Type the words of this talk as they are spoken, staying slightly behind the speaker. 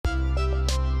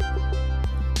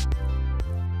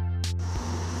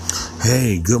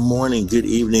Hey, good morning, good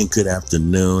evening, good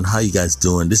afternoon. How you guys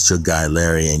doing? This is your guy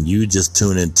Larry, and you just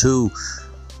tuned into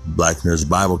Black Nerds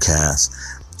Biblecast.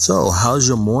 So, how's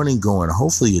your morning going?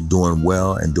 Hopefully, you're doing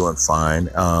well and doing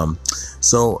fine.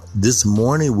 So this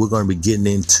morning we're going to be getting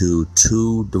into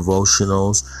two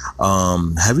devotionals.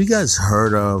 Have you guys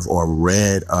heard of or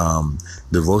read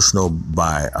devotional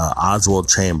by Oswald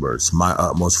Chambers, My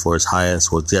Utmost for His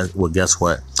Highest? Well, guess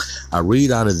what? I read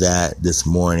out of that this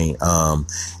morning.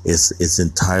 It's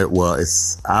entitled. Well,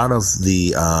 it's out of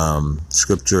the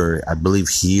scripture. I believe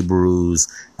Hebrews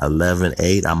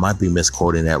 11:8. I might be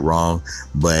misquoting that wrong,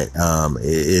 but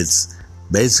it's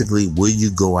basically, will you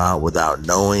go out without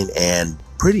knowing? And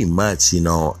pretty much,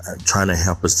 trying to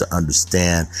help us to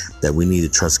understand that we need to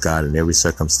trust God in every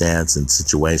circumstance and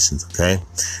situations. Okay.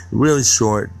 Really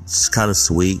short, it's kind of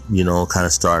sweet, kind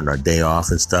of starting our day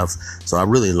off and stuff. So I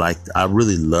really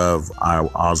love our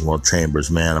Oswald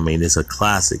Chambers, man. I mean, it's a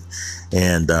classic.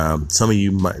 And some of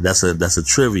you might, that's a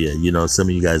trivia. Some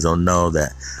of you guys don't know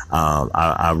that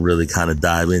I really kind of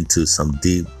dive into some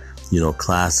deep,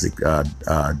 classic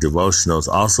devotionals.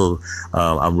 Also,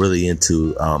 I'm really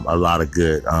into a lot of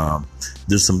good.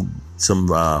 There's some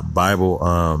Bible,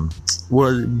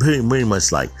 pretty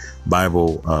much like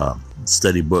Bible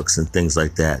study books and things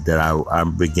like that I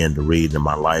began to read in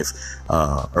my life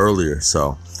earlier.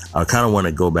 So I kind of want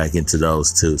to go back into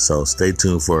those too. So stay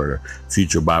tuned for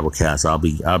future Biblecasts.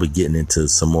 I'll be getting into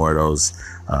some more of those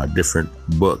different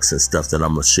books and stuff that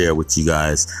I'm gonna share with you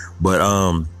guys. But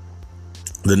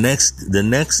the next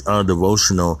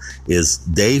devotional is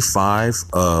day 5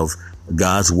 of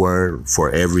God's Word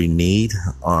for Every Need.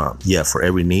 For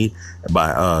Every Need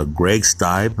by Greg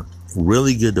Stibe.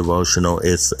 Really good devotional.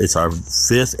 It's our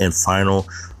 5th and final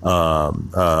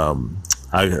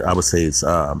I would say it's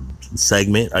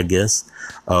segment, I guess,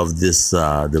 of this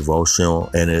devotional,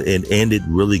 and it ended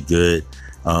really good.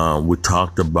 We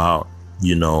talked about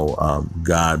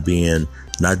God being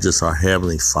not just our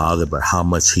Heavenly Father, but how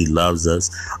much He loves us.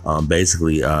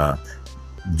 Basically,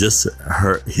 just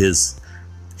His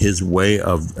way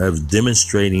of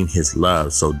demonstrating His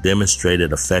love. So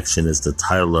demonstrated affection is the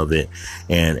title of it.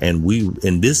 And we,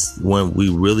 in this one, we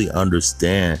really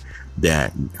understand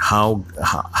that how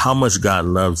much God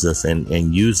loves us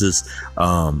and uses,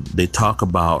 they talk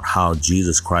about how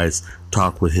Jesus Christ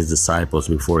talked with His disciples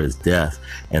before His death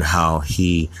and how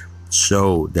He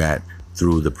showed that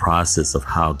through the process of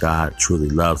how God truly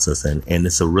loves us. And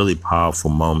it's a really powerful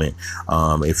moment.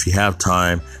 If you have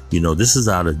time, this is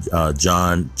out of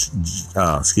John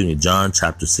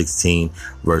chapter 16,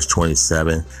 verse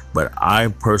 27. But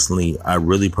I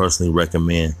really personally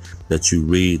recommend that you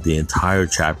read the entire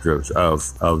chapter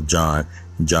of John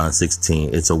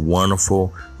 16. It's a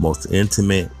wonderful, most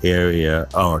intimate area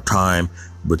or time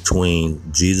between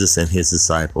Jesus and His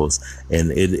disciples, and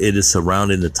it is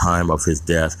surrounding the time of His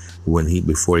death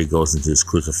before He goes into His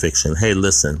crucifixion. Hey,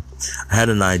 listen, I had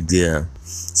an idea.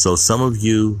 So some of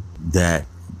you that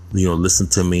listen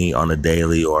to me on a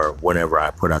daily or whenever I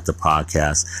put out the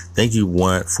podcast, thank you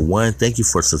thank you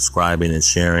for subscribing and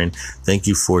sharing. Thank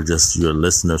you for just your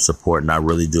listener support, and I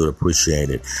really do appreciate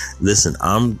it. Listen,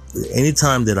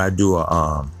 anytime that I do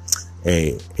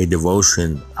a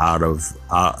devotion out of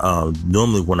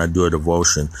normally when I do a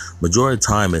devotion, majority of the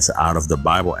time it's out of the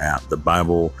Bible app, the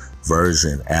Bible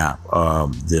version app,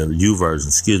 the U version.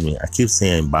 Excuse me, I keep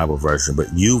saying Bible version,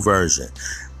 but U version.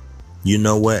 You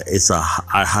know what?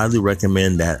 I highly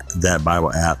recommend that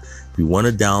Bible app. If you want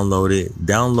to download it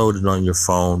on your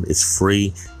phone. It's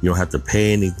free. You don't have to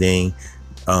pay anything.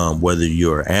 Whether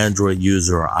you're an Android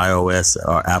user or iOS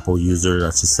or Apple user, I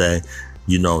should say.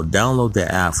 Download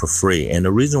the app for free. And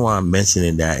the reason why I'm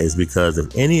mentioning that is because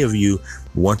if any of you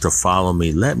want to follow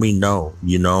me, let me know,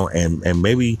 and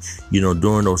maybe,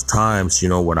 during those times,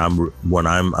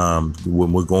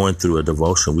 when we're going through a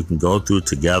devotion, we can go through it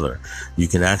together. You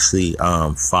can actually,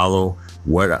 follow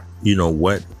what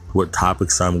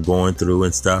topics I'm going through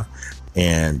and stuff.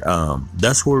 And,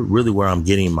 that's where I'm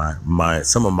getting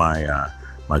some of my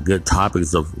good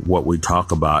topics of what we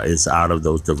talk about is out of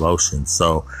those devotions.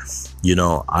 So,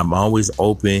 I'm always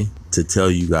open to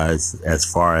tell you guys as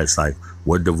far as like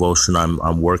what devotion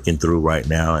I'm working through right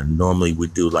now. And normally we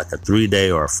do like a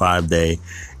 3-day or a 5-day.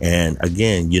 And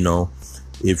again,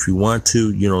 if you want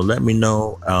to, let me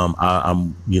know.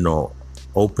 I'm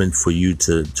open for you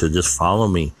to just follow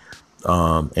me.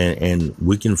 And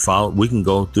we can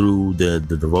go through the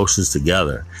devotions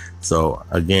together. So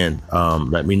again,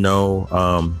 let me know,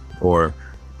 or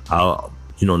I'll,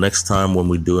 next time when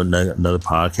we do another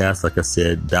podcast, like I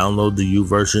said, download the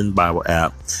YouVersion Bible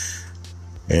app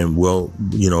and we'll,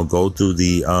 go through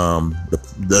the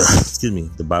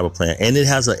the Bible plan. And it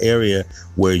has an area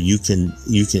where you can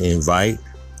invite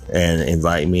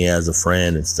me as a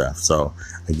friend and stuff. So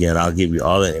again, I'll give you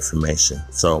all that information.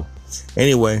 So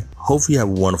anyway, hopefully you have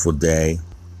a wonderful day.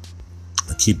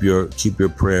 Keep your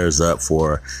prayers up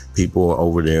for people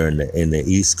over there in the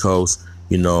East Coast.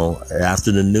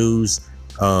 After the news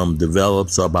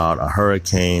develops about a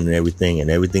hurricane and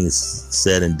everything's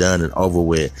said and done and over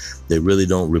with, they really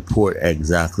don't report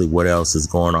exactly what else is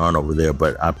going on over there.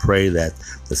 But I pray that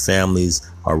the families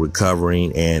are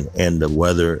recovering and the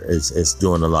weather is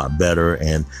doing a lot better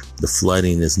and the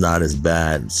flooding is not as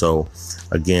bad. So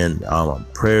again,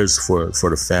 prayers for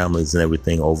the families and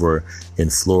everything over in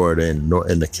Florida and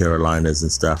in the Carolinas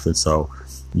and stuff. And so,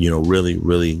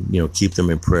 really, keep them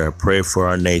in prayer. Pray for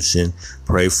our nation.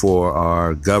 Pray for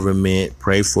our government.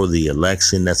 Pray for the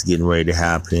election that's getting ready to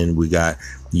happen. We got,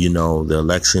 the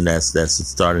election that's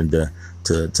starting to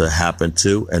happen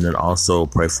too. And then also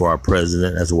pray for our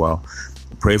president as well.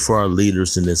 Pray for our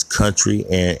leaders in this country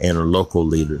and our local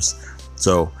leaders.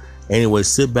 So anyway,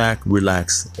 sit back,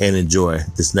 relax, and enjoy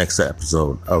this next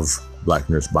episode of Black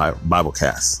Nerds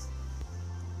Biblecast.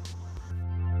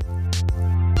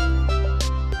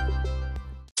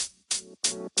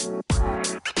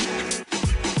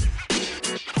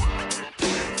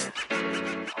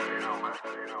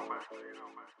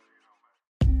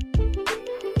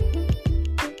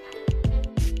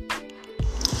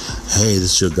 Hey,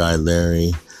 this is your guy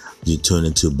Larry. You tune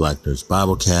into Black Nerds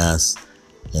Biblecast,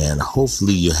 and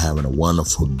hopefully you're having a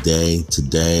wonderful day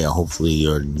today. Hopefully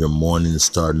your morning is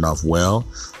starting off well,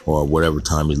 or whatever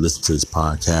time you listen to this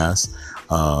podcast.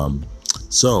 Are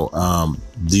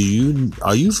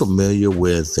you familiar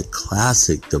with the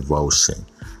classic devotion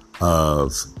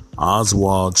of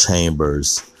Oswald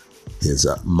Chambers,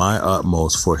 My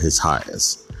Utmost for His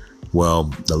Highest? Well,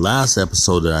 the last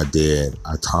episode that I did,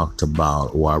 I talked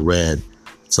about, or I read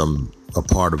a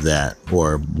part of that,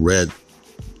 or read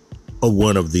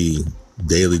one of the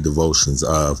daily devotions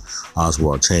of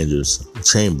Oswald Chambers,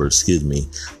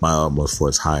 My Utmost for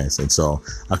His Highest. And so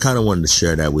I kind of wanted to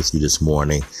share that with you this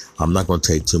morning. I'm not going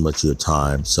to take too much of your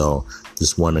time. So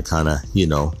just want to kind of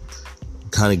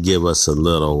give us a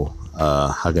little,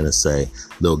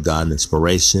 little God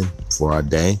inspiration for our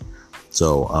day.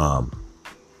 So,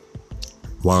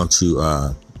 why don't you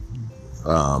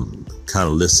kind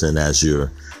of listen as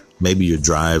you're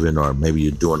driving, or maybe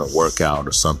you're doing a workout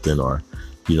or something, or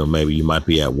maybe you might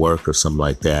be at work or something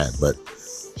like that. But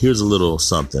here's a little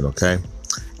something, okay?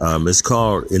 It's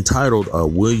entitled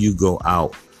Will You Go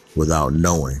Out Without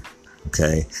Knowing?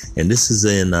 Okay, and this is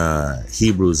in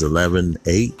Hebrews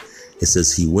 11:8. It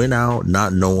says he went out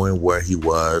not knowing where he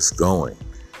was going.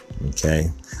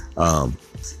 Okay.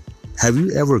 Have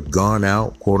you ever gone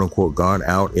out, quote unquote, gone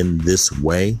out in this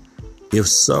way? If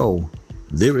so,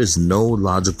 there is no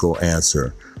logical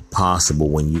answer possible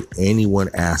when anyone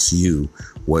asks you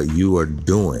what you are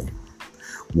doing.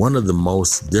 One of the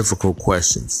most difficult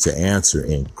questions to answer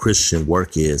in Christian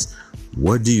work is,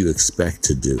 what do you expect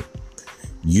to do?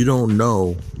 You don't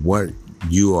know what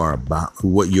you're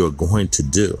going to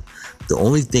do. The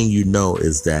only thing you know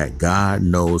is that God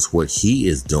knows what He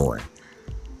is doing.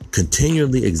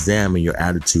 Continually examine your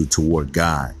attitude toward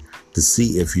God to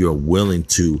see if you're willing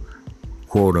to,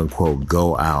 quote unquote,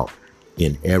 go out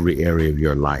in every area of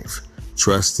your life,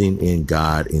 trusting in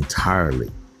God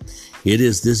entirely. It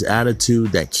is this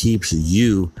attitude that keeps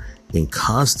you in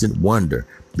constant wonder,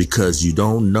 because you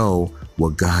don't know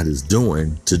what God is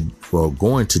doing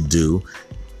going to do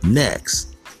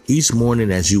next. Each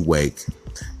morning as you wake,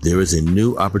 there is a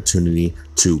new opportunity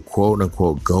to, quote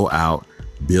unquote, go out,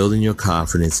 building your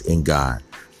confidence in God.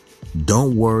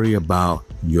 Don't worry about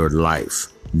your life,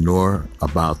 nor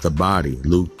about the body.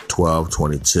 Luke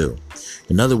 12:22.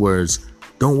 In other words,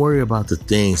 don't worry about the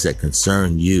things that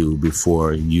concern you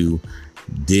before you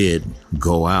did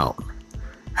go out.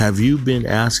 Have you been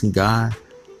asking God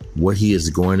what He is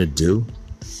going to do?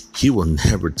 He will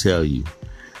never tell you.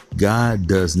 God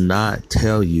does not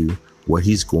tell you what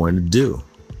He's going to do.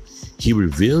 He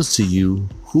reveals to you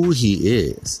who He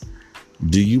is.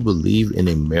 Do you believe in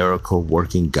a miracle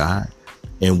working God?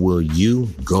 And will you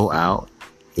go out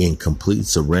in complete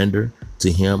surrender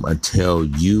to Him until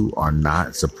you are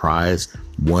not surprised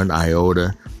one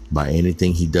iota by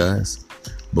anything He does?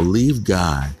 Believe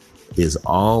God is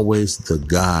always the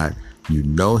God you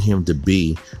know Him to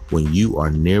be when you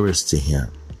are nearest to Him.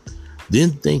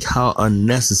 Then think how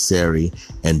unnecessary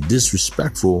and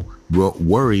disrespectful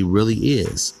worry really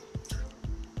is.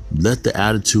 Let the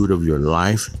attitude of your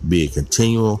life be a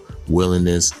continual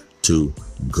willingness to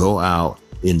go out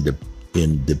in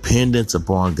in dependence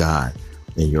upon God,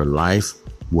 and your life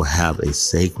will have a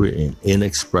sacred and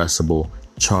inexpressible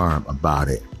charm about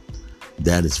it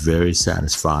that is very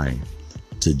satisfying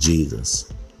to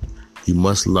Jesus. You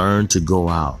must learn to go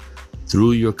out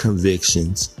through your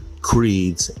convictions,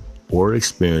 creeds, or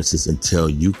experiences until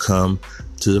you come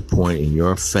to the point in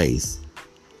your faith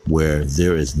where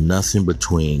there is nothing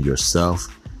between yourself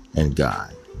and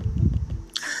God.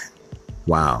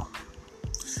 Wow.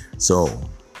 So,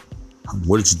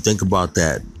 what did you think about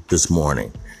that this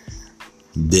morning?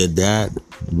 Did that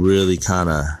really kind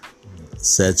of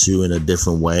set you in a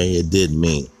different way? It did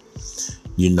me.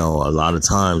 A lot of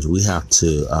times we have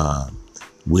to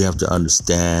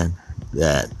understand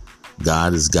that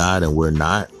God is God and we're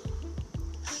not.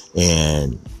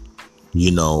 And,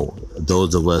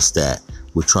 those of us that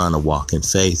we're trying to walk in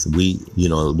faith, we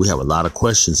have a lot of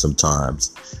questions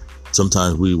sometimes.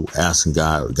 Sometimes we asking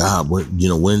God,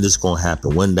 when this going to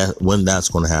happen? When that's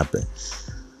going to happen?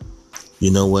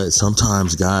 You know what?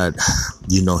 Sometimes God,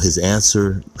 his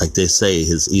answer, like they say,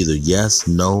 is either yes,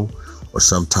 no, or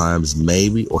sometimes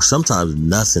maybe, or sometimes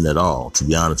nothing at all, to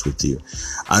be honest with you.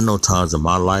 I know times in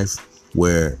my life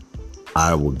where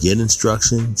I will get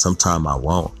instruction. Sometimes I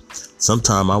won't.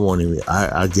 Sometimes I won't even,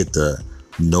 I get the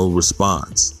no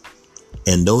response.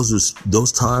 And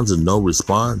those times of no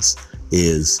response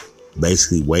is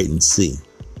basically wait and see,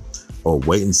 or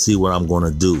wait and see what I'm going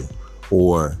to do,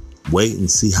 or wait and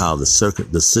see how the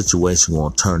situation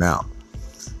going to turn out.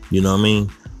 You know what I mean?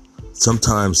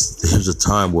 Sometimes there's a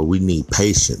time where we need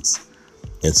patience,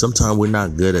 and sometimes we're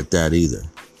not good at that either,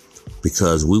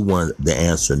 because we want the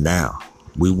answer now.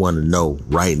 We want to know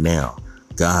right now.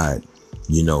 God,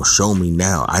 show me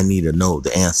now. I need to know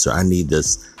the answer. I need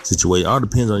this situation. It all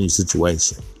depends on your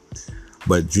situation.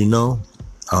 But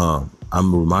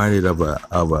I'm reminded of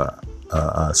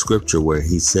a scripture where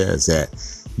he says that,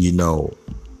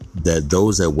 that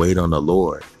those that wait on the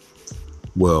Lord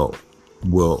will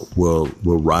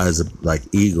rise up like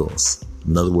eagles.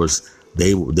 In other words,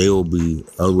 they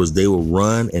will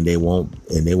run and they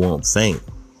won't faint.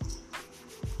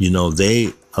 In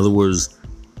other words,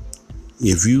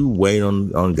 if you wait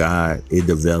on God, it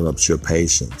develops your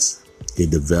patience. It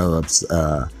develops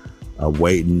a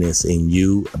weightiness in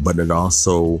you, but it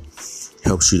also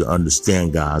helps you to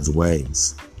understand God's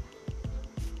ways.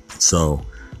 So,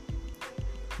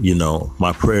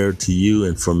 my prayer to you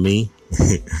and for me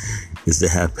is to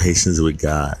have patience with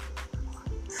God.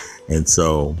 And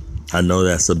so I know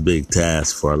that's a big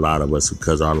task for a lot of us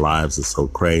because our lives are so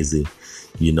crazy,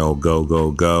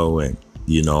 go, and,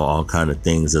 all kind of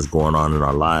things that's going on in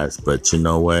our lives. But you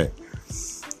know what?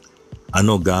 I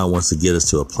know God wants to get us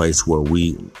to a place where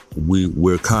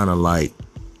we're kind of like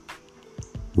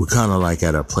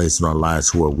at a place in our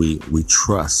lives where we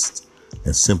trust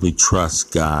and simply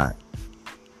trust God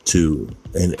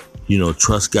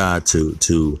trust God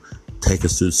to take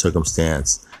us through the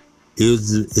circumstance.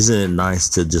 Isn't it nice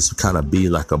to just kind of be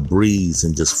like a breeze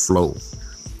and just float?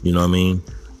 You know what I mean?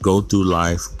 Go through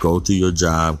life, go through your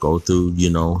job, go through,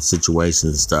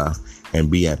 situations and stuff,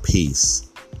 and be at peace.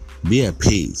 Be at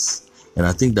peace. And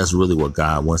I think that's really what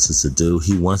God wants us to do.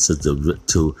 He wants us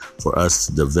for us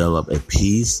to develop a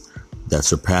peace that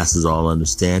surpasses all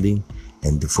understanding,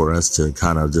 and for us to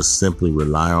kind of just simply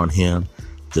rely on Him,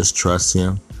 just trust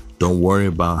Him. Don't worry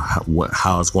about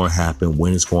how it's going to happen,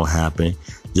 when it's going to happen.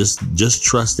 Just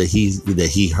trust that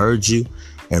He heard you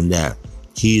and that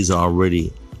He's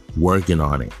already working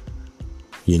on it.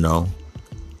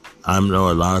 I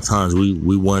know a lot of times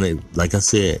we want it, like I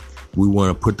said, we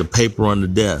want to put the paper on the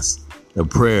desk, a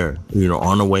prayer,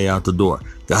 on the way out the door.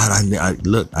 God,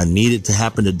 I need it to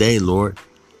happen today, Lord.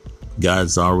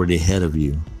 God's already ahead of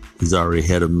you. He's already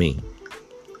ahead of me.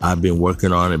 I've been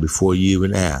working on it before you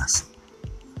even asked.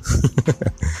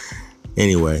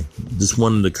 Anyway, just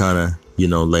wanted to kind of,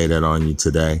 lay that on you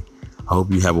today. I hope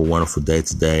you have a wonderful day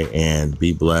today and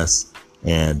be blessed.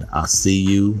 And I'll see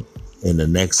you in the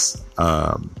next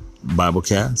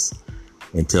Biblecast.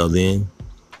 Until then,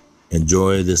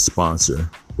 enjoy this sponsor,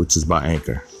 which is by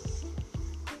Anchor.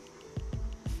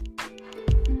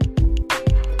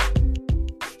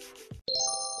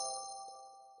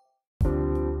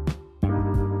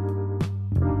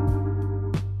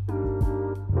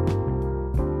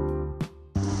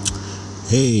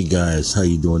 Hey guys, how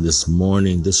you doing this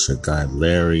morning? This is your guy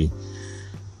Larry.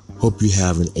 Hope you're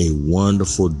having a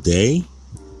wonderful day.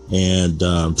 And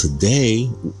today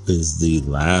is the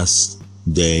last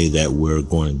day that we're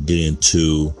going to get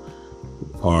into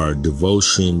our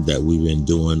devotion that we've been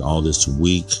doing all this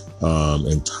week,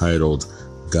 entitled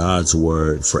God's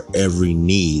Word for Every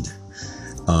Need.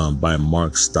 by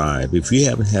Mark Stibe. If you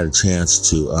haven't had a chance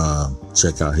to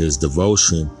check out his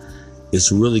devotion,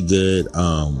 it's really good.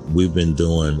 We've been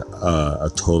doing a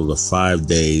total of 5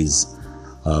 days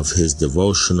of his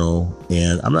devotional,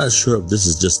 and I'm not sure if this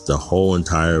is just the whole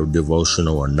entire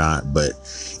devotional or not, but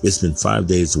it's been 5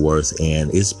 days worth,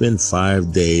 and it's been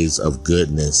 5 days of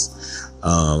goodness.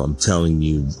 I'm telling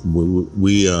you,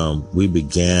 we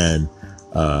began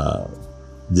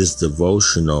this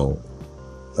devotional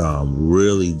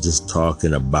really just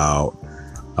talking about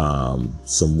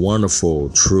some wonderful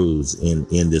truths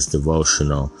in this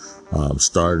devotional.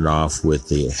 Starting off with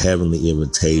the heavenly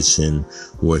invitation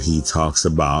where he talks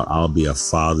about, I'll be a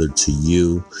father to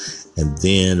you. And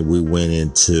then we went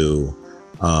into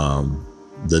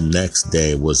the next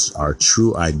day was our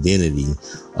true identity,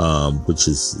 which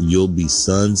is you'll be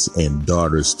sons and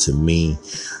daughters to me.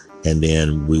 And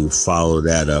then we follow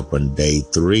that up on day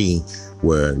 3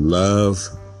 where love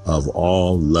of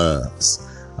all loves.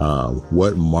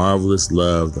 What marvelous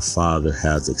love the Father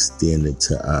has extended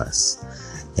to us.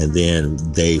 And then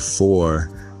day 4,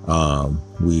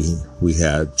 we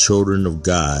had children of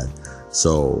God.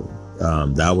 So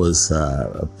that was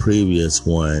a previous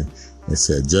one. It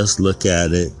said, just look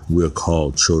at it. We're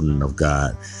called children of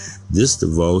God. This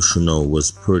devotional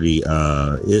was pretty.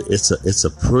 It's a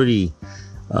pretty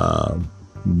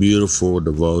beautiful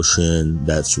devotion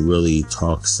that's really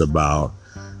talks about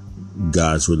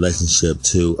God's relationship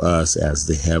to us as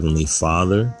the Heavenly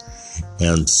Father.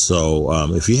 And so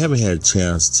if you haven't had a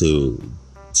chance to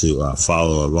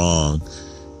follow along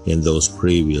in those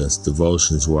previous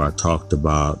devotions where I talked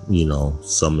about,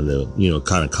 some of the,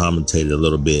 kind of commentated a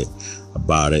little bit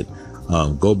about it,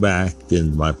 go back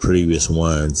in my previous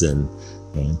ones and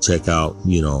check out,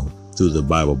 through the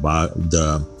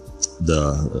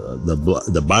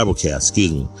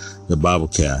the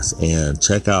Biblecast, and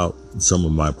check out some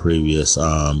of my previous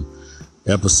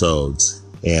episodes,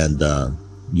 and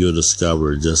you'll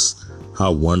discover just how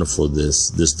wonderful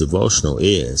this devotional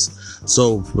is.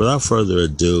 So without further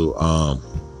ado,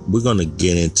 we're going to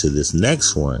get into this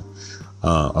next one,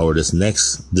 or this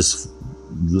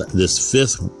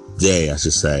fifth day, I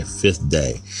should say, fifth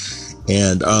day.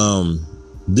 And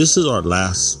this is our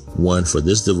last one for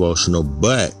this devotional,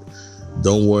 but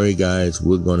don't worry, guys,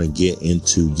 we're going to get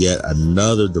into yet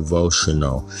another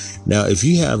devotional. Now, if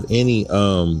you have any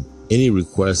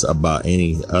requests about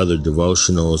any other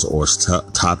devotionals or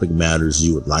topic matters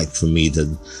you would like for me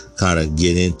to kind of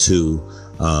get into,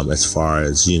 as far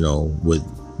as, with,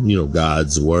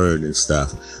 God's word and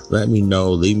stuff, let me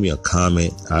know. Leave me a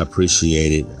comment. I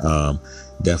appreciate it.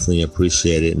 Definitely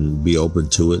appreciate it and be open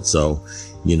to it. So,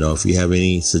 if you have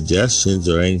any suggestions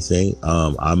or anything,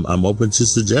 I'm open to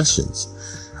suggestions.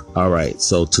 All right.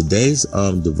 So today's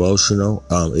devotional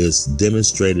is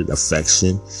demonstrated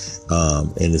affection,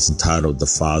 and it's entitled "The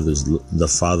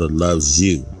Father Loves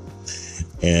You."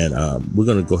 And we're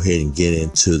going to go ahead and get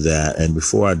into that. And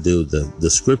before I do, the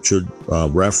scripture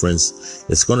reference,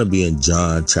 it's going to be in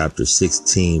John chapter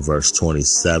 16, verse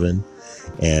 27.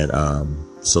 And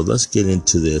so let's get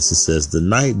into this. It says, the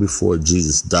night before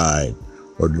Jesus died,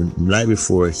 or the night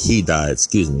before he died,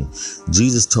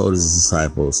 Jesus told his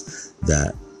disciples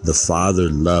that the Father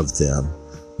loved them.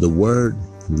 The word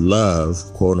love,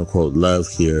 quote unquote, love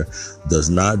here does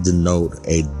not denote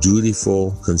a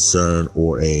dutiful concern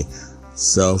or a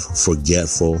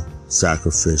self-forgetful,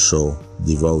 sacrificial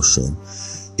devotion.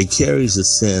 It carries a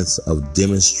sense of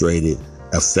demonstrated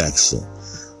affection,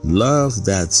 love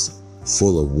that's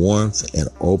full of warmth and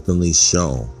openly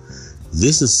shown.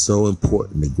 This is so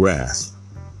important to grasp.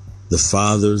 The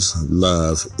Father's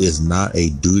love is not a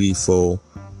dutiful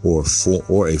or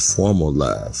a formal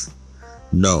love.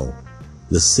 No,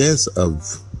 the sense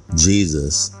of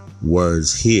Jesus'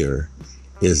 words here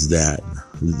is that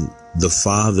the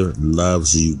Father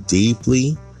loves you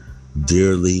deeply,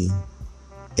 dearly,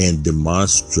 and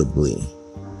demonstrably.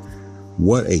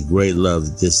 What a great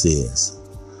love this is.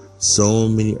 So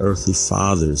many earthly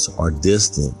fathers are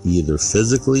distant, either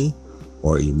physically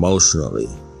or emotionally.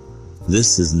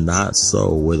 This is not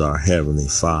so with our Heavenly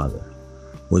Father.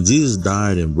 When Jesus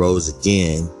died and rose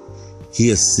again,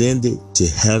 he ascended to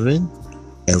heaven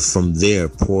and from there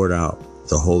poured out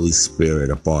the Holy Spirit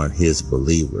upon his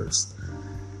believers.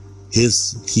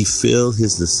 He filled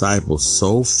his disciples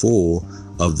so full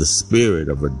of the spirit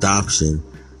of adoption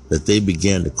that they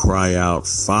began to cry out,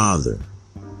 Father.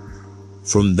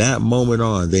 From that moment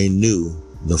on, they knew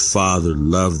the Father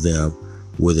loved them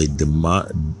with a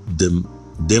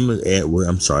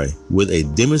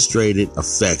demonstrated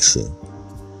affection,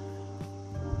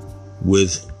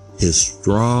 with his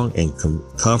strong and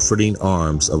comforting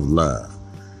arms of love.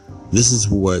 This is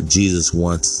what Jesus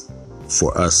wants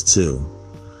for us too.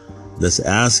 Let's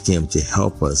ask him to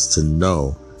help us to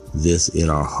know this in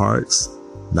our hearts,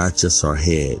 not just our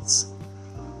heads.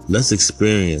 Let's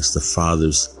experience the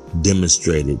Father's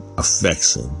demonstrated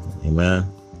affection. Amen.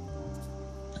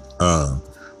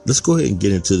 Let's go ahead and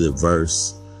get into the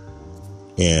verse.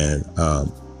 And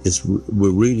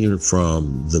we're reading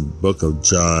from the book of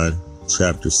John,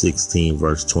 chapter 16,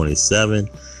 verse 27.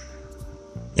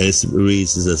 And it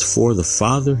reads, it says, "For the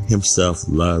Father himself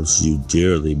loves you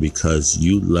dearly because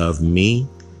you love me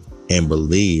and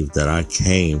believe that I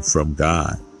came from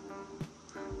God."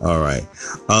 All right.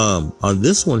 On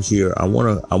this one here, I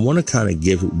want to kind of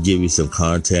give you some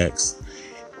context,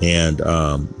 and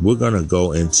we're going to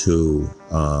go into,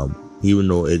 even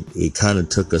though it kind of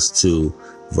took us to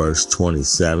verse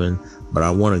 27, but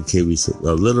I want to give you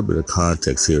a little bit of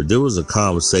context here. There was a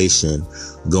conversation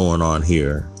going on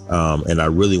here. And I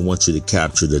really want you to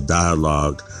capture the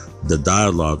dialogue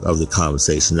of the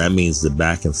conversation. That means the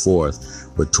back and forth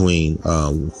between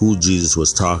who Jesus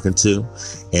was talking to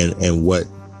and what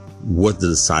the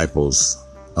disciples.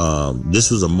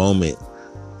 This was a moment.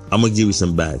 I'm gonna give you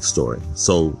some backstory.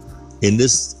 So in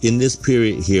this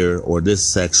period here, or this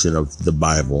section of the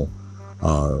Bible,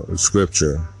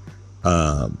 scripture,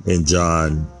 in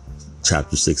John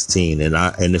chapter 16,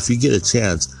 and if you get a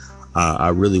chance, I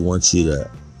really want you to,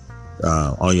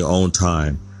 on your own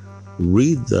time,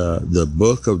 read the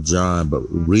book of John, but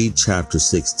read chapter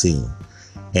 16.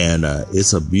 And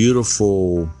it's a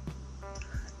beautiful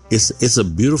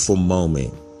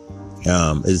moment.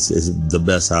 It's the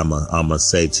best I'm gonna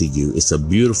say to you. It's a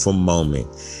beautiful moment,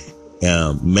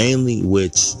 mainly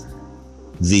which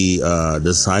the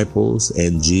disciples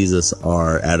and Jesus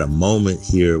are at a moment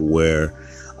here where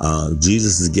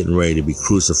Jesus is getting ready to be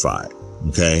crucified.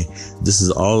 Okay, this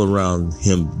is all around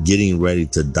him getting ready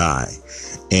to die,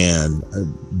 and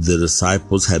the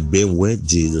disciples have been with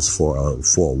Jesus for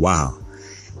a while.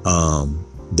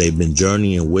 They've been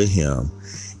journeying with him,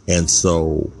 and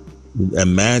so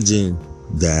imagine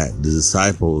that the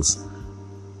disciples,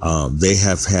 they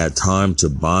have had time to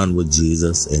bond with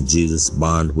Jesus, and Jesus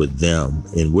bond with them.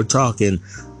 And we're talking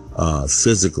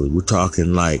physically. We're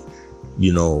talking like,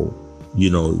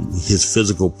 his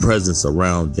physical presence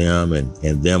around them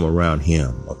and them around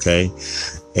him. Okay.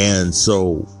 And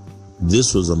so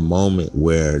this was a moment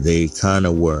where they kind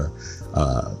of were,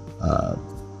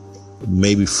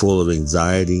 maybe full of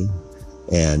anxiety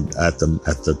and at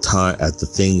the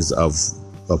things of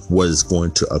what is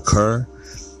going to occur.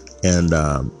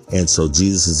 And so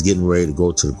Jesus is getting ready to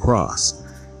go to the cross.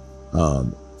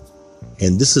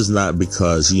 And this is not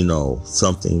because,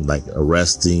 something like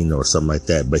arresting or something like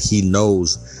that, but he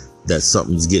knows that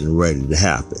something's getting ready to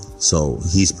happen. So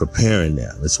he's preparing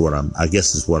now. That's what I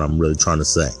guess is what I'm really trying to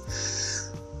say.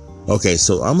 Okay.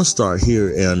 So I'm going to start here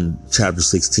in chapter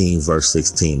 16, verse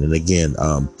 16. And again,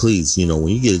 please, when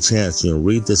you get a chance,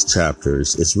 read this chapter.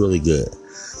 It's really good.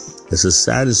 It says,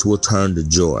 "Sadness will turn to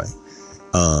joy."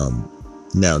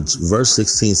 Now verse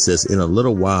 16 says, "In a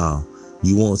little while,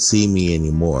 you won't see me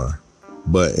anymore.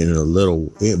 But a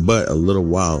little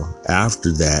while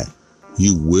after that,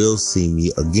 you will see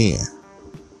me again."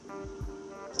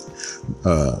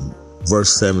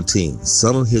 Verse 17,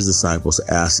 some of his disciples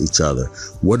asked each other,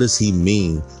 "What does he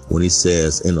mean when he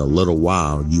says, 'In a little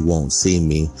while you won't see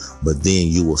me, but then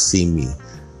you will see me,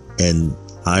 and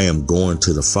I am going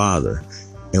to the Father'?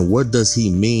 And what does he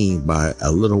mean by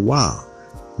a little while?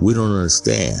 We don't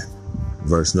understand."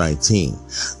 Verse 19,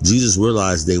 Jesus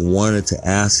realized they wanted to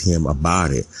ask him about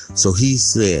it. So he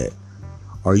said,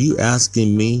 "Are you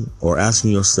asking me or asking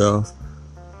yourself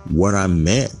what I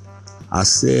meant? I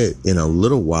said, in a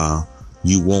little while,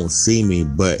 you won't see me,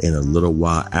 but in a little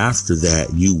while after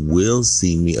that, you will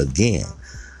see me again.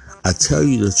 I tell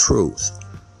you the truth.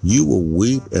 You will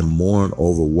weep and mourn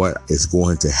over what is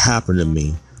going to happen to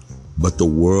me, but the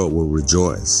world will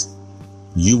rejoice.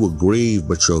 You will grieve,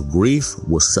 but your grief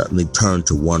will suddenly turn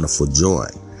to wonderful joy.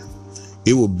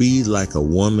 It will be like a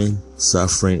woman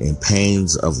suffering in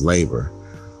pains of labor.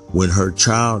 When her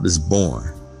child is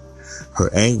born, her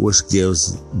anguish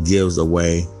gives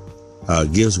way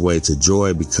to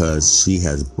joy because she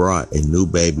has brought a new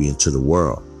baby into the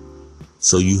world.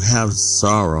 So you have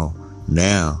sorrow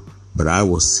now, but I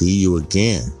will see you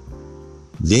again.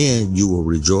 Then you will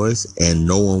rejoice, and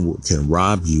no one can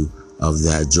rob you of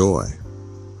that joy.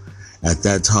 At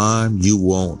that time, you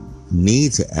won't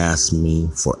need to ask me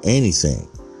for anything.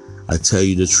 I tell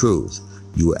you the truth.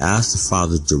 You will ask the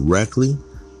Father directly,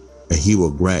 and he will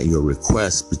grant your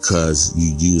request because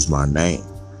you use my name.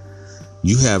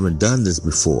 You haven't done this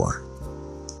before.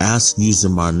 Ask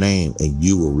using my name, and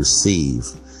you will receive,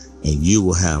 and you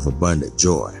will have abundant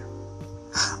joy.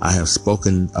 I have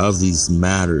spoken of these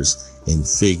matters in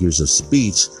figures of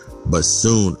speech, but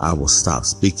soon I will stop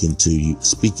speaking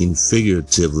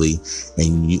figuratively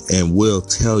and will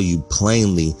tell you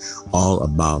plainly all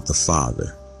about the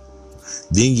Father.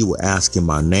 Then you will ask in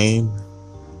my name.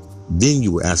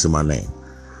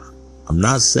 I'm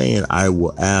not saying I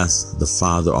will ask the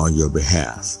Father on your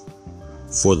behalf,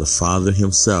 for the Father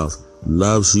himself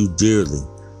loves you dearly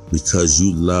because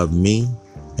you love me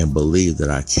and believe that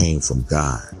I came from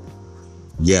God.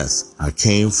 Yes, I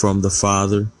came from the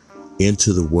Father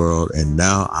into the world, and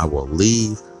now I will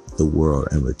leave the world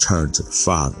and return to the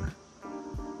Father.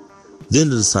 Then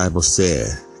the disciples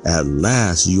said, at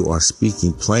last you are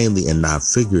speaking plainly and not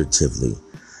figuratively.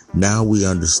 Now we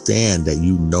understand that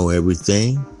you know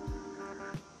everything,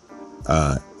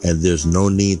 and there's no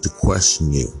need to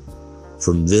question you.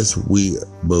 From this we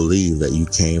believe that you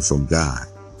came from God.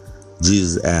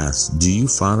 Jesus asked, do you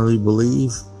finally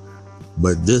believe?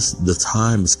 But the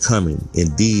time is coming.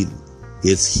 Indeed,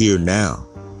 it's here now,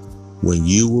 when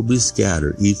you will be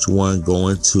scattered, each one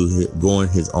going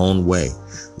his own way,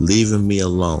 leaving me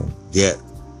alone. Yet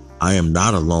I am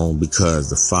not alone, because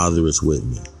the Father is with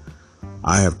me.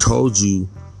 I have told you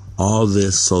all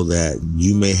this so that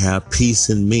you may have peace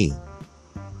in me.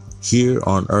 Here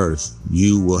on earth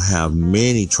you will have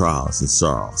many trials and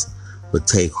sorrows, but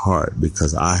take heart,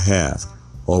 because I have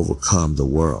overcome the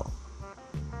world.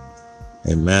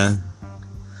 Amen.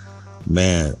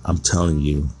 Man, I'm telling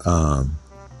you,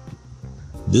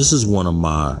 this is one of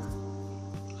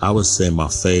I would say my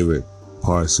favorite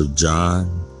parts of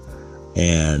John.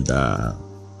 And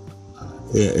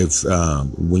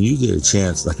when you get a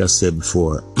chance, like I said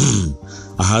before,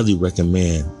 I highly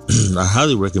recommend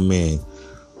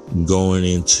going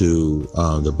into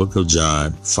the book of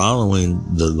John, following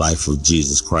the life of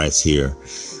Jesus Christ here.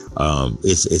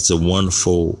 It's a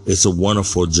wonderful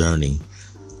journey,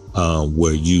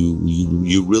 where you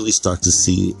really start to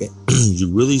see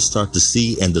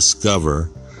and discover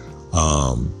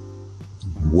how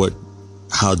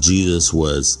Jesus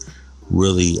was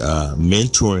really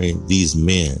mentoring these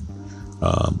men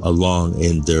along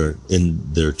in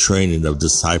their training of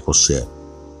discipleship.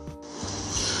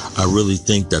 I really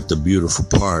think that the beautiful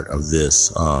part of this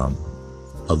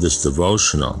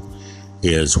devotional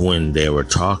is when they were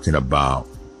talking about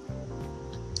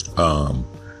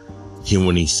him,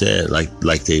 when he said,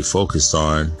 like they focused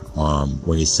on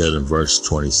when he said in verse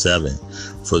 27,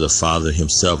 for the Father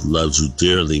himself loves you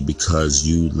dearly because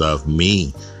you love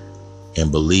me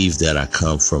and believe that I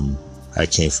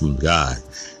came from God.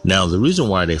 Now, the reason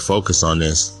why they focus on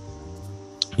this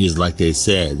is, like they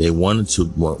said, they wanted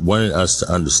us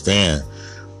to understand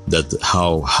that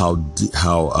how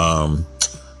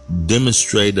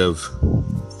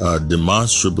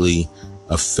demonstrably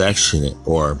affectionate,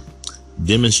 or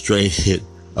demonstrated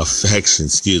affection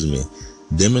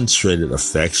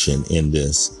in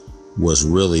this was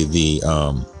really the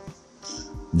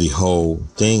whole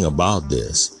thing about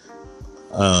this.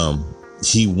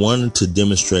 He wanted to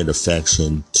demonstrate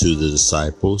affection to the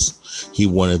disciples. He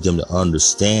wanted them to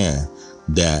understand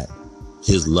that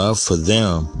his love for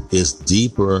them is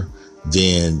deeper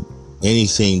than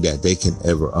anything that they can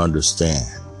ever understand.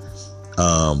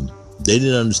 They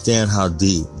didn't understand how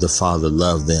deep the Father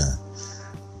loved them.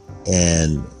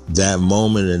 And that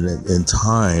moment in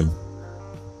time,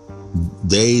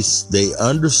 they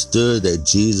understood that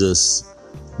Jesus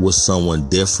was someone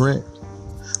different,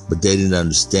 but they didn't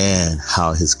understand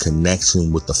how his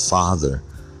connection with the Father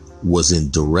was in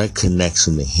direct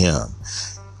connection to him.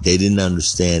 They didn't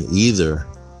understand either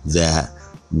that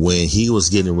when he was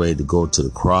getting ready to go to the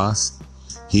cross,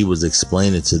 he was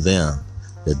explaining to them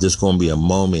that there's going to be a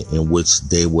moment in which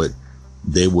they would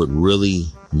really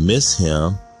miss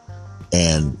him,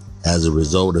 and as a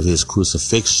result of his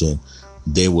crucifixion,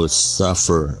 they would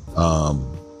suffer.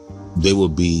 They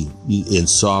would be in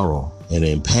sorrow and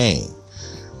in pain.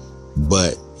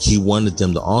 But he wanted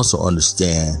them to also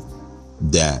understand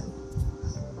that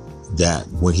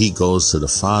when he goes to the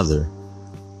Father,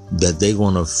 that they're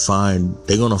going to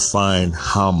find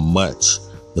how much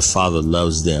the Father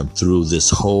loves them through this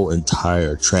whole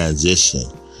entire transition.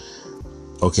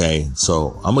 Okay,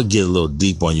 so I'm going to get a little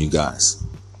deep on you guys.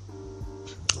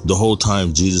 The whole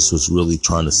time Jesus was really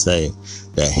trying to say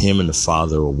that him and the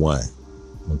Father are one.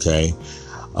 Okay.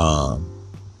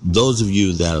 Those of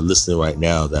you that are listening right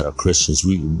now that are Christians,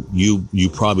 you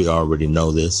probably already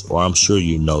know this, or I'm sure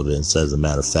you know this as a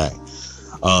matter of fact.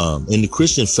 In the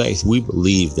Christian faith, we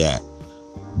believe that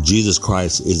Jesus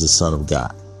Christ is the Son of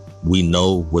God. We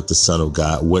know what the Son of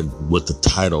God, what the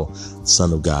title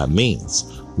Son of God means.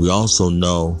 We also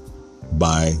know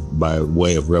by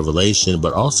way of revelation,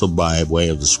 but also by way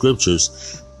of the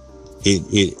scriptures.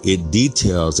 It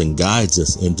details and guides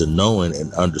us into knowing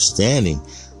and understanding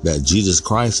that Jesus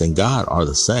Christ and God are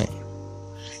the same.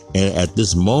 And at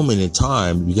this moment in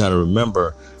time, you got to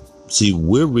remember, see,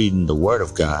 we're reading the Word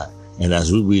of God. And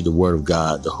as we read the Word of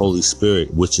God, the Holy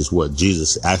Spirit, which is what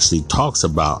Jesus actually talks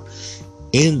about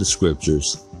in the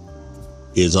scriptures,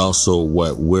 is also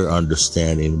what we're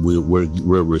understanding.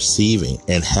 We're receiving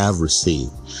and have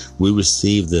received. We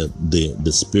receive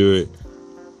the Spirit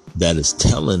that is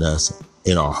telling us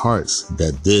in our hearts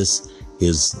that this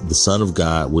is the Son of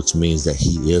God, which means that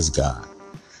he is God.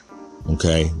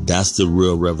 Okay, that's the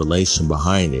real revelation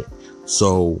behind it.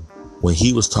 So when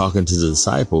he was talking to the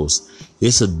disciples,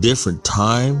 it's a different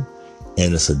time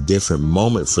and it's a different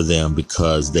moment for them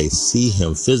because they see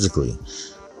him physically.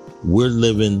 We're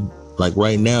living, like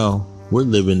right now, we're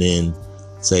living in,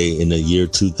 say, in the year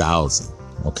 2000,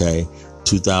 okay,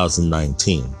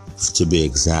 2019 to be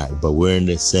exact, but we're in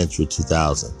the century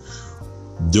 2000.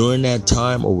 During that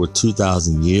time, over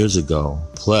 2,000 years ago,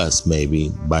 plus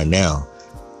maybe by now,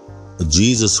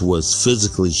 Jesus was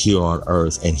physically here on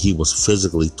earth and he was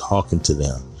physically talking to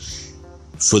them.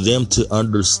 For them to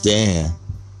understand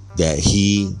that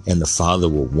he and the Father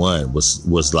were one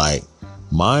was like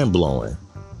mind blowing.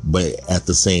 But at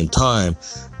the same time,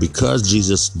 because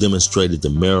Jesus demonstrated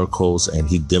the miracles and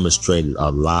he demonstrated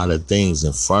a lot of things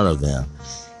in front of them,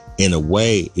 in a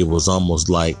way, it was almost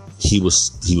like he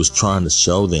was trying to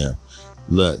show them,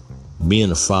 look, me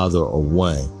and the Father are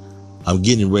one. I'm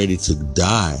getting ready to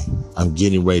die. I'm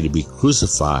getting ready to be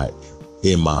crucified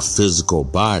in my physical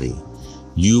body.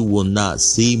 You will not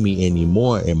see me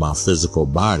anymore in my physical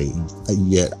body.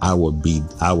 Yet I will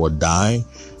die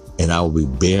and I will be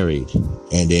buried.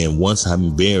 And then once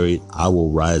I'm buried, I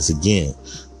will rise again,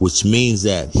 which means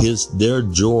that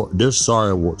their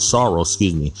sorrow,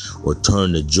 will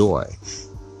turn to joy.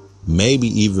 Maybe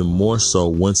even more so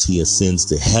once he ascends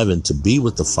to heaven to be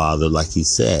with the Father. Like he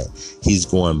said, he's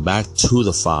going back to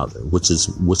the Father, which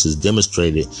is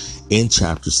demonstrated in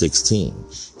chapter 16.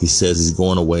 He says he's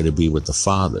going away to be with the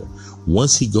Father.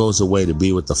 Once he goes away to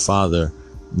be with the Father,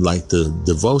 like the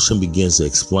devotion begins to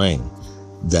explain,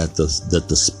 that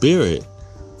the Spirit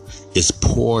is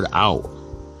poured out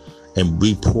and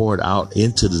be poured out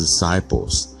into the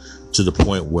disciples, to the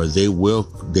point where they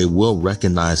will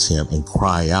recognize him and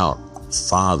cry out,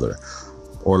 Father.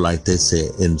 Or like they say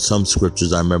in some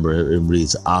scriptures, I remember it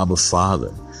reads, Abba,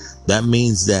 Father. That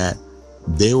means that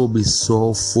they will be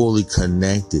so fully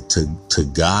connected to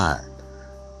God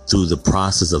through the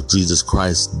process of Jesus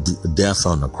Christ's death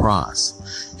on the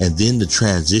cross. And then the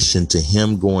transition to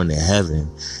him going to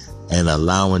heaven and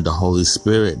allowing the Holy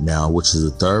Spirit now, which is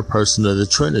the third person of the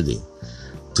Trinity,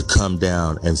 to come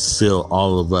down and fill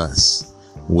all of us,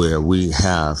 where we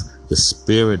have the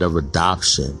spirit of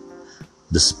adoption.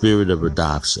 The spirit of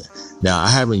adoption. Now, I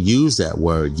haven't used that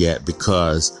word yet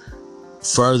because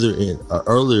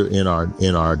earlier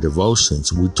in our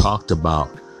devotions, we talked about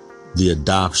the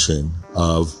adoption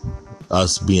of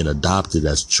us being adopted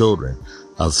as children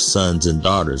of sons and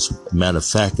daughters. Matter of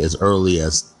fact, as early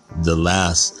as the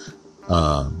last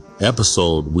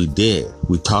episode we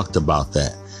talked about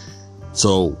that.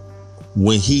 So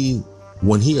when he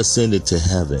ascended to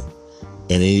heaven,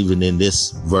 and even in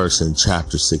this verse in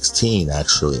chapter 16,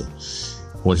 actually,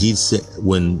 when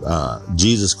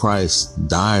Jesus Christ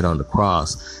died on the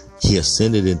cross, he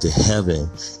ascended into heaven.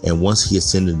 And once he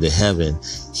ascended into heaven,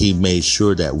 he made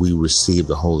sure that we receive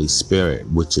the Holy Spirit,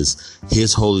 which is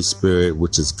his Holy Spirit,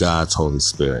 which is God's Holy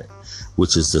Spirit,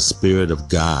 which is the Spirit of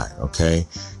God. Okay.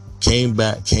 Came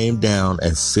down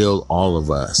and filled all of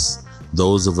us.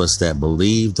 Those of us that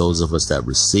believe, those of us that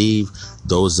receive,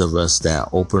 those of us that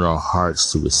open our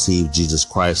hearts to receive Jesus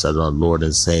Christ as our Lord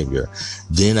and Savior.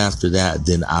 Then after that,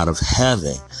 then out of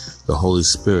heaven, the Holy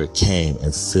Spirit came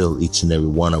and filled each and every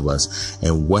one of us.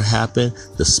 And what happened?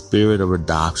 The spirit of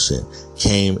adoption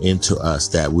came into us,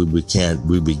 that we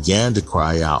began to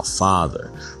cry out,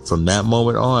 Father. From that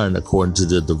moment on, according to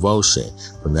the devotion,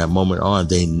 from that moment on,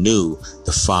 they knew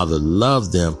the Father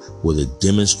loved them with a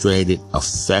demonstrated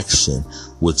affection,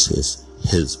 which is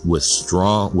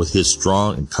with his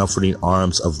strong and comforting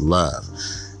arms of love.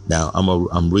 Now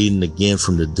I'm reading again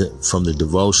from the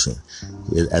devotion.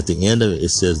 At the end of it, it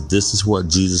says, this is what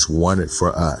Jesus wanted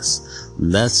for us.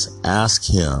 Let's ask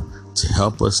him to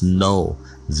help us know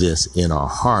this in our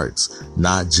hearts,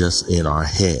 not just in our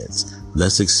heads.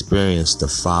 Let's experience the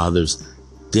Father's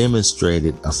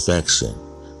demonstrated affection.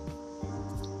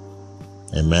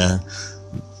 Amen.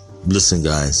 Listen,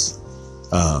 guys,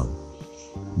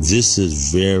 this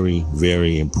is very,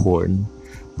 very important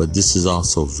but this is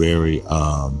also very,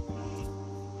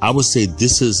 I would say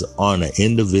this is on an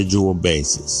individual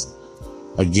basis.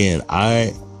 Again,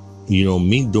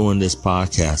 me doing this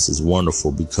podcast is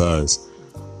wonderful because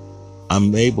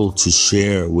I'm able to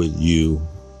share with you,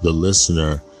 the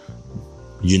listener,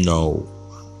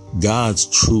 God's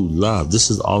true love.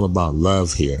 This is all about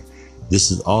love here.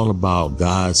 This is all about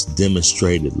God's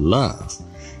demonstrated love.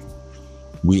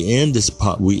 We end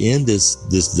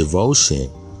this devotion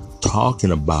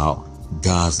talking about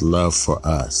God's love for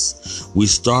us. We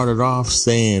started off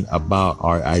saying about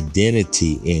our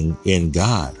identity in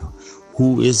God.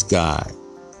 Who is God,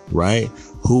 right?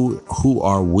 Who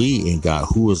are we in God?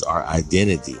 Who is our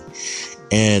identity?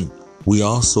 And we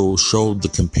also showed the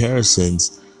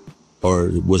comparisons,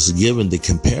 or was given the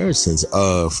comparisons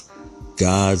of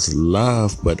God's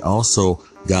love, but also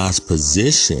God's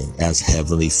position as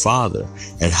Heavenly Father,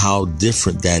 and how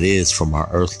different that is from our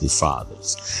earthly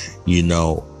fathers.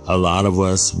 A lot of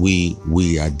us, we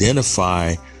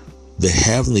identify the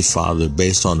Heavenly Father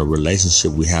based on the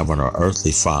relationship we have on our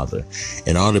earthly father.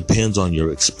 And all depends on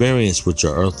your experience with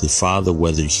your earthly father,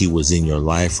 whether he was in your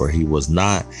life or he was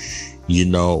not.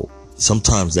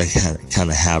 Sometimes that kind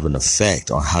of have an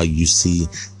effect on how you see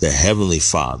the Heavenly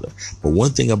Father. But one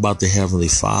thing about the Heavenly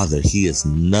Father, he is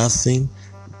nothing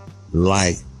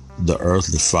like the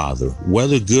earthly father,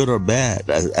 whether good or bad,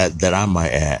 that I might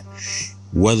add.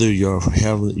 Whether your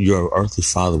earthly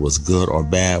father was good or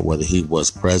bad, whether he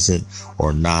was present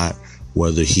or not,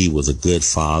 whether he was a good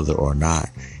father or not,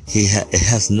 it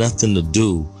has nothing to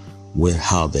do with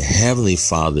how the Heavenly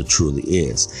Father truly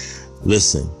is.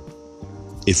 Listen,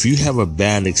 if you have a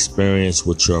bad experience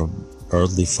with your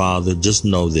earthly father, just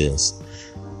know this: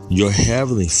 your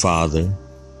Heavenly Father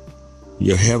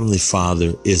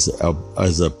is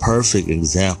a perfect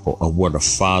example of what a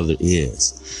father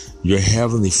is. Your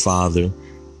Heavenly Father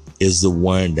is the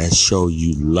one that show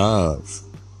you love,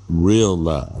 real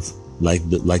love, like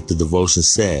the devotion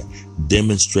said,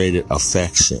 demonstrated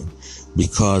affection,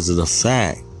 because of the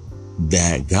fact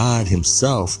that God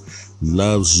himself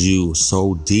loves you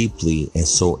so deeply and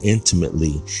so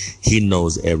intimately. He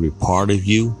knows every part of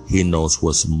you. He knows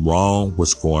what's wrong,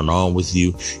 what's going on with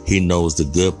you. He knows the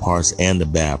good parts and the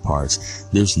bad parts.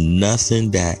 There's nothing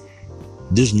that's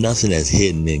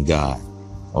hidden in God.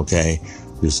 Okay.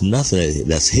 There's nothing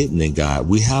that's hidden in God.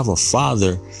 We have a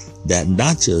Father that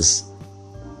not just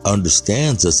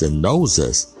understands us and knows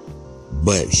us,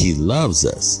 but he loves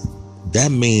us.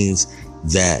 That means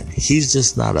that he's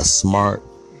just not a smart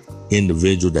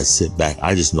individual that sit back.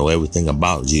 I just know everything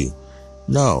about you.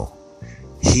 No,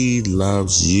 he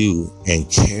loves you and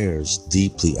cares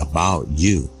deeply about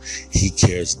you. He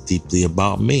cares deeply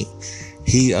about me.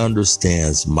 He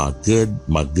understands my good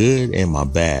and my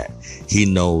bad. He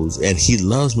knows, and he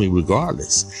loves me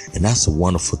regardless. And that's a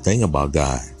wonderful thing about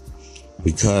God,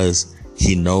 because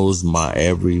he knows my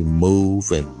every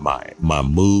move and my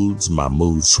moods, my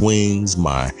mood swings,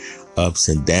 my ups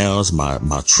and downs,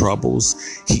 my troubles.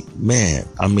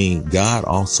 God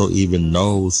also even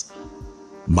knows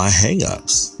my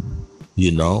hang-ups,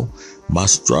 my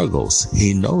struggles.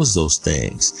 He knows those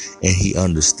things and he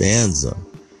understands them.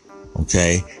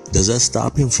 Okay. Does that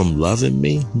stop him from loving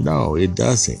me? No, it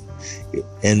doesn't.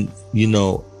 And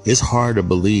it's hard to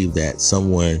believe that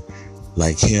someone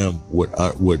like him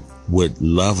would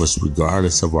love us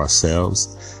regardless of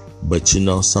ourselves. But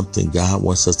something, God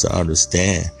wants us to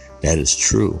understand that is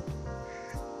true.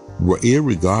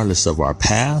 Irregardless of our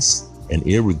past and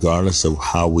irregardless of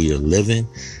how we are living,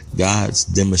 God's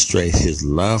demonstrate his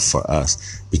love for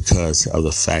us because of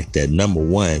the fact that, number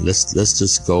one, let's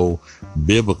just go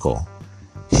biblical.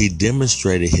 He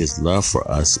demonstrated his love for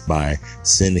us by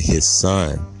sending his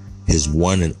son, his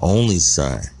one and only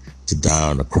son, to die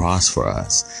on the cross for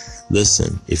us.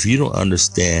 Listen, if you don't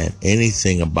understand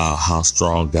anything about how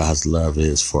strong God's love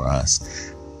is for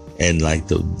us, and like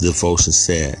the devotion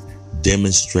said,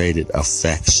 demonstrated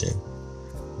affection.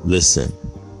 Listen,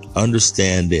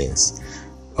 understand this.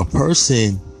 A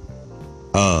person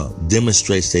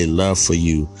demonstrates their love for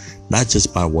you, not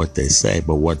just by what they say,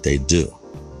 but what they do.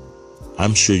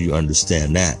 I'm sure you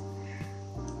understand that.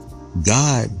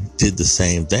 God did the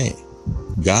same thing.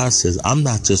 God says, I'm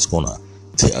not just going to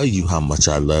tell you how much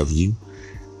I love you.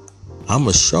 I'm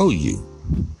going to show you.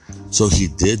 So he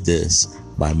did this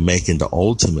by making the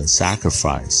ultimate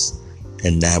sacrifice.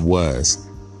 And that was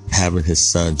having his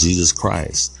son, Jesus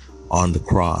Christ, on the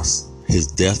cross, his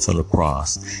death on the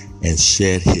cross, and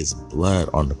shed his blood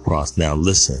on the cross. Now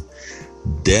listen,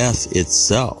 death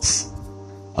itself,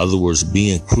 in other words,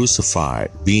 being crucified,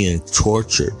 being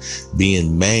tortured,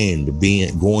 being maimed,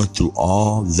 going through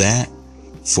all that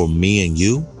for me and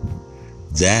you,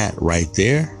 That right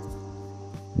there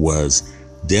was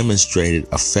demonstrated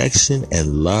affection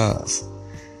and love.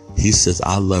 He says,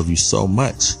 I love you so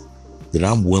much that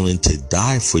I'm willing to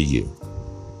die for you.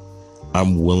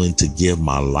 I'm willing to give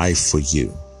my life for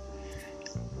you.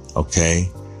 Okay.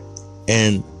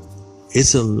 And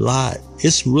it's a lot.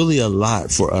 It's really a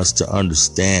lot for us to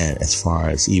understand as far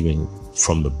as even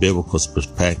from the biblical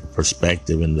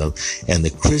perspective and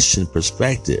the Christian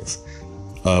perspective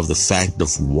of the fact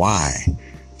of why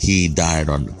he died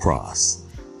on the cross,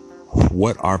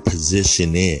 what our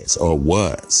position is or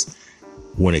was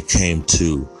when it came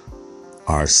to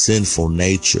our sinful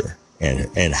nature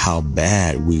and how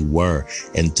bad we were.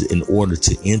 And in order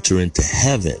to enter into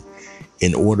heaven,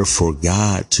 in order for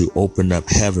God to open up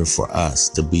heaven for us,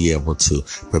 to be able to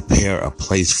prepare a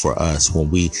place for us when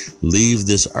we leave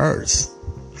this earth.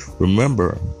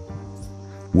 Remember,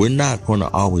 we're not going to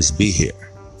always be here.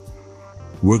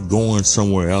 We're going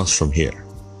somewhere else from here.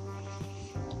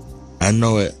 I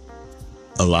know it.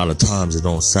 A lot of times it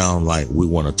don't sound like we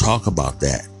want to talk about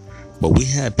that, but we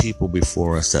had people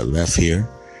before us that left here.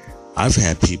 I've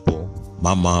had people,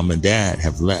 my mom and dad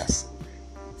have left.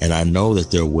 And I know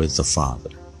that they're with the Father.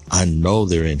 I know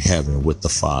they're in heaven with the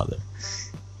Father.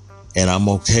 And I'm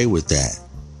okay with that.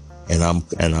 And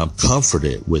I'm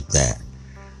comforted with that.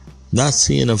 Not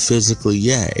seeing them physically,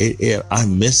 I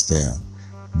miss them.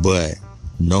 But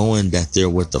knowing that they're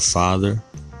with the Father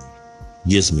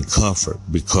gives me comfort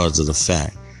because of the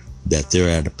fact that they're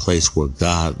at a place where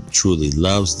God truly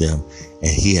loves them and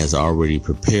he has already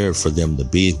prepared for them to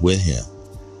be with him.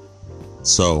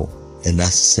 So, and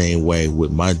that's the same way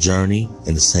with my journey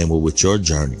and the same way with your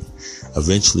journey.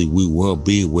 Eventually we will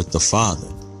be with the Father.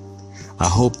 I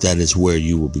hope that is where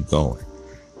you will be going.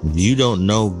 If you don't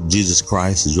know Jesus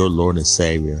Christ as your Lord and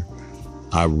Savior,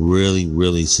 I really,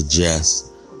 really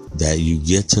suggest that you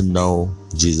get to know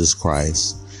Jesus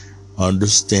Christ.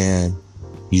 Understand,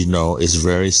 it's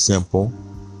very simple.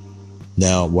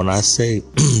 Now, when I say,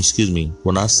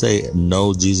 when I say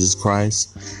know Jesus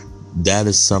Christ, that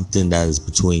is something that is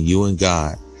between you and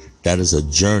God. That is a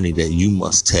journey that you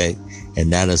must take.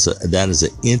 And that is an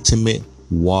intimate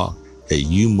walk that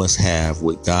you must have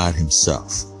with God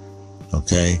himself.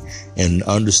 Okay. And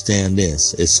understand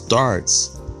this. It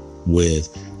starts with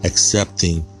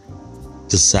accepting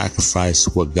the sacrifice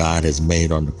what God has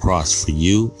made on the cross for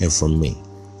you and for me.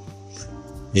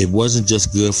 It wasn't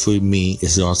just good for me.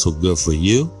 It's also good for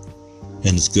you.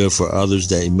 And it's good for others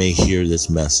that may hear this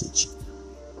message.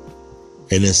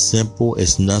 And it's simple.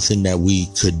 It's nothing that we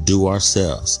could do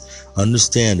ourselves.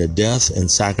 Understand that death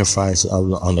and sacrifice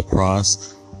on the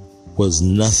cross was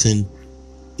nothing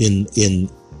in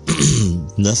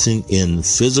nothing in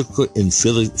physicality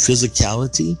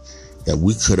that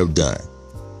we could have done.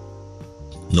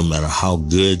 No matter how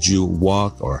good you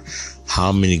walk or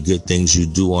how many good things you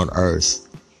do on earth,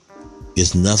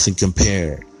 it's nothing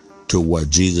compared to what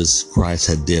Jesus Christ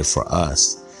had did for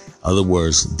us. In other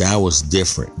words, that was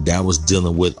different. That was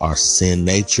dealing with our sin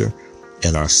nature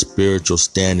and our spiritual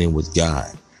standing with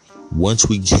God. Once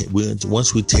we take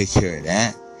care of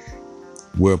that,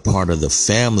 we're a part of the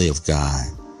family of God.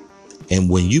 And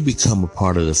when you become a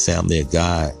part of the family of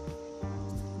God,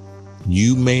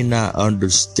 you may not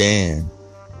understand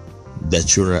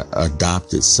that you're an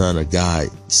adopted son of God,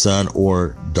 son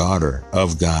or daughter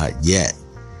of God yet.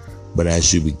 But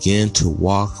as you begin to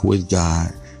walk with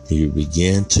God, you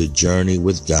begin to journey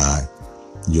with God,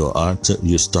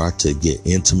 you start to get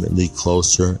intimately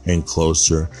closer and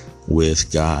closer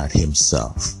with God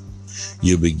himself.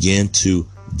 You begin to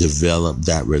develop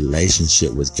that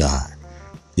relationship with God.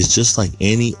 It's just like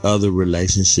any other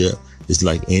relationship. It's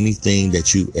like anything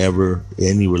that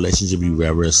any relationship you've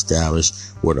ever established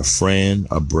with a friend,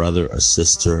 a brother, a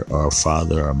sister, or a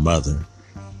father, or a mother.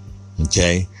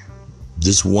 Okay?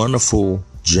 This wonderful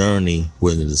journey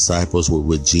with the disciples were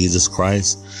with Jesus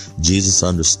Christ. Jesus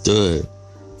understood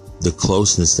the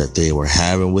closeness that they were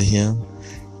having with him,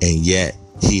 and yet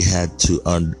he helped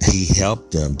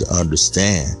them to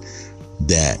understand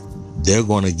that they're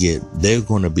going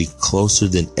to be closer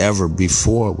than ever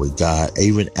before with God,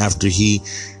 even after he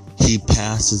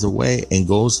passes away and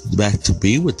goes back to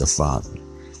be with the Father,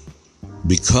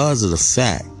 because of the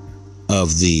fact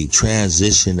of the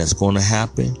transition that's going to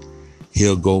happen.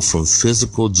 He'll go from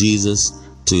physical Jesus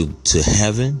to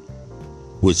heaven,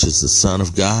 which is the Son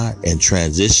of God, and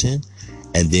transition.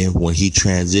 And then when he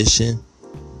transitioned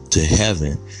to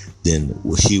heaven, then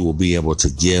he will be able to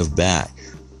give back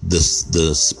the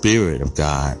Spirit of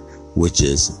God, which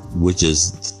is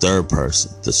the third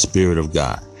person, the Spirit of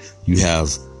God. You have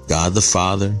God the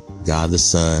Father, God the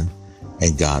Son,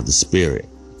 and God the Spirit,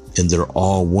 and they're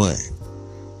all one.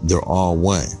 They're all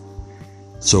one.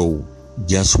 So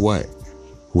guess what?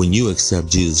 When you accept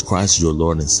Jesus Christ as your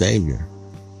Lord and Savior,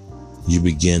 you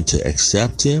begin to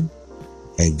accept him,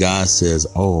 and God says,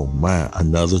 oh man,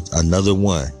 another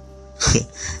one.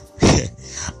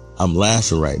 I'm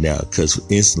laughing right now because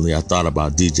instantly I thought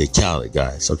about DJ Khaled,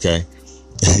 guys. Okay.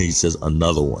 He says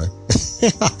another one.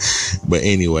 But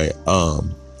anyway,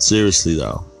 seriously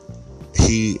though,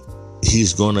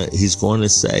 he's going to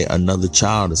say another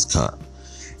child has come,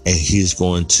 and he's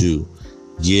going to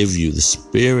give you the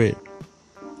Spirit,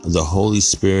 the Holy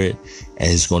Spirit, and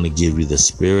he's going to give you the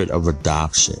spirit of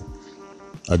adoption.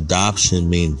 Adoption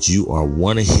means you are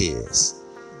one of his.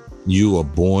 You are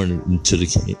born into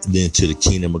the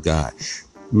kingdom of God.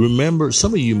 Remember,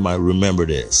 some of you might remember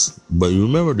this, but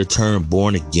remember the term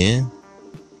born again?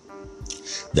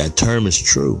 That term is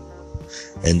true.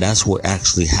 And that's what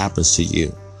actually happens to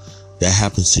you. That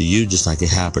happens to you just like it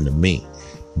happened to me.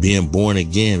 Being born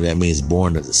again, that means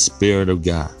born of the Spirit of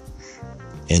God.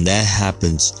 And that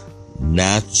happens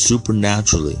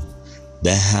supernaturally.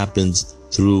 That happens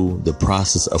through the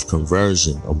process of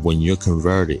conversion, of when you're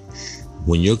converted.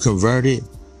 When you're converted,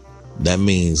 that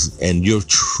means, and you're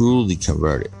truly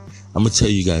converted. I'm going to tell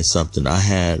you guys something. I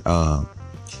had,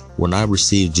 when I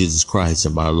received Jesus Christ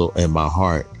in my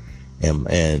heart,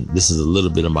 and this is a little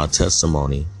bit of my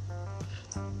testimony,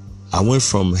 I went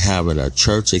from having a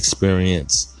church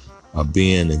experience of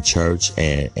being in church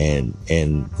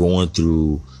and going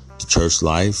through the church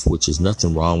life, which is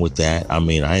nothing wrong with that. I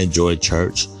mean, I enjoyed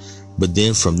church, but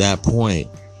then from that point,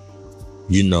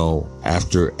 you know,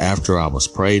 after I was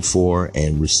prayed for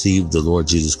and received the Lord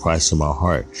Jesus Christ in my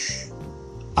heart,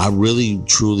 I really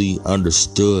truly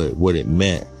understood what it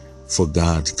meant for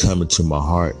God to come into my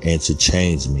heart and to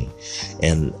change me.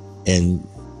 And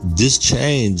this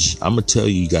change, I'm gonna tell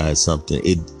you guys something.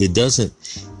 It doesn't,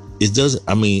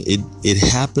 I mean, it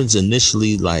happens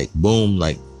initially, like boom,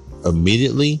 like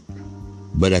immediately,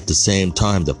 but at the same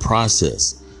time, the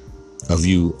process of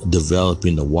you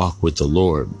developing the walk with the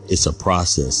Lord, it's a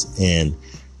process, and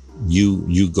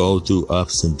you go through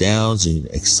ups and downs and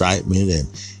excitement, and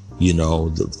you know,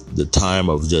 the time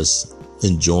of just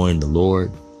enjoying the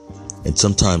Lord. And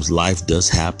sometimes life does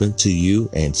happen to you,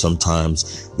 and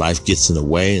sometimes life gets in the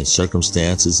way and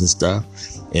circumstances and stuff.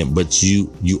 But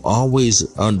you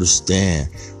always understand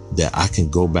that I can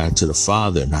go back to the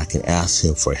Father and I can ask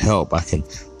him for help. I can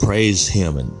praise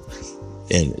him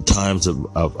in times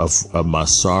of my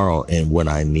sorrow and when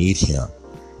I need him.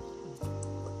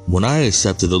 When I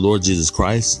accepted the Lord Jesus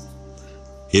Christ,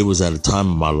 it was at a time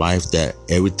in my life that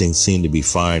everything seemed to be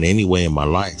fine anyway in my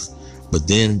life. But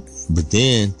then,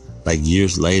 like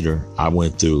years later, I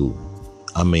went through,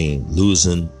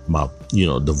 losing my,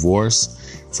 divorce,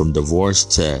 from divorce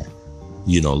to,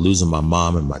 losing my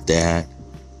mom and my dad,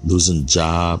 losing the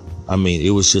job.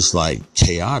 It was just like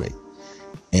chaotic.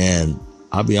 And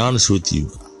I'll be honest with you,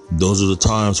 those are the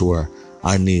times where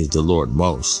I needed the Lord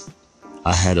most.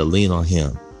 I had to lean on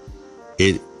him.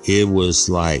 It was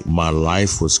like my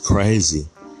life was crazy.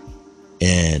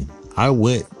 And I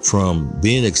went from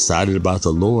being excited about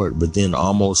the Lord, but then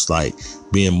almost like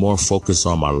being more focused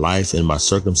on my life and my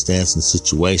circumstance and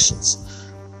situations.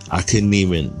 I couldn't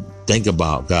even think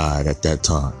about God at that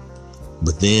time.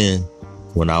 But then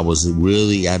when I was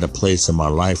really at a place in my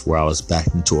life where I was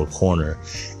backed into a corner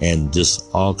and just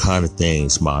all kind of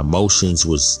things, my emotions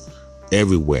was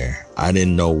everywhere. I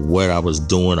didn't know what I was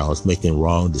doing. I was making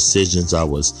wrong decisions. I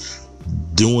was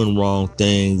doing wrong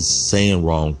things, saying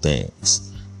wrong things.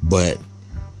 But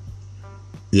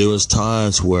there was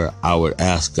times where I would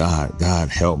ask God,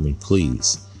 help me,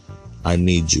 please. I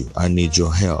need you. I need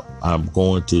your help. I'm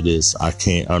going through this. I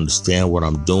can't understand what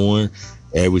I'm doing.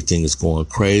 Everything is going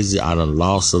crazy. I done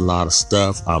lost a lot of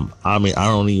stuff. I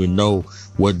don't even know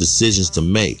what decisions to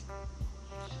make.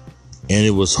 And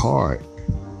it was hard.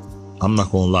 I'm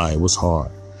not going to lie. It was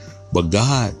hard. But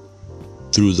God,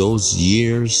 through those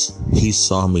years, he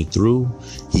saw me through.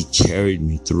 He carried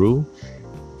me through.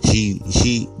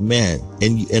 Man,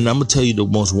 and I'm going to tell you the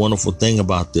most wonderful thing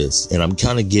about this. And I'm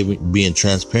kind of being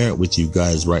transparent with you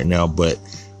guys right now, but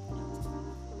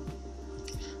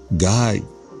God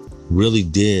really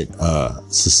did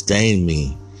sustain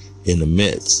me in the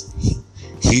midst.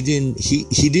 He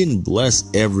didn't bless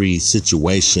every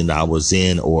situation I was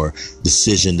in or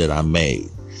decision that I made.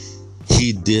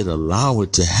 He did allow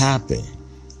it to happen,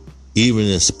 even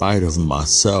in spite of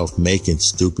myself making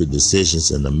stupid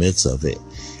decisions in the midst of it.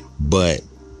 But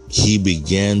he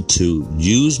began to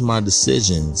use my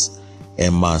decisions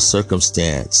and my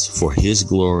circumstance for his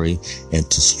glory and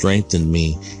to strengthen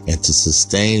me and to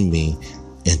sustain me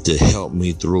and to help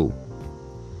me through.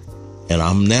 And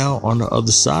I'm now on the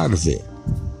other side of it.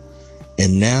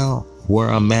 And now where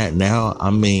I'm at now,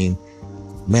 I mean,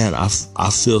 man, I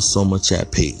feel so much at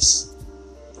peace.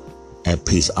 At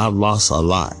peace. I've lost a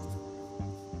lot.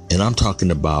 And I'm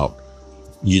talking about,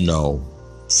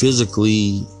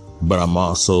 physically, but I'm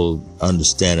also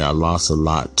understanding I lost a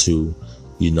lot too,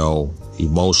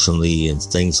 emotionally and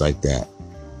things like that.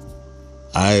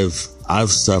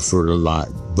 I've suffered a lot,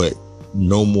 but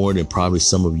no more than probably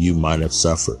some of you might have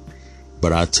suffered.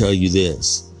 But I tell you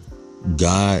this,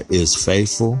 God is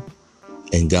faithful,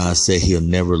 and God said he'll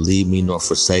never leave me nor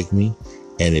forsake me.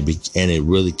 And it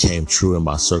really came true in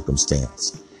my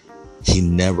circumstance. He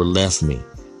never left me.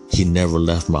 He never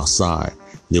left my side.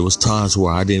 There was times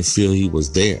where I didn't feel he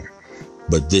was there.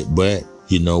 But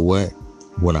you know what?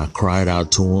 When I cried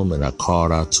out to him and I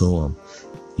called out to him,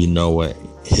 you know what?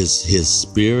 His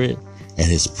spirit and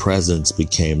his presence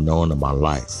became known in my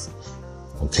life.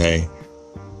 Okay?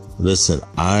 Listen,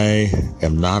 I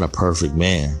am not a perfect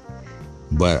man,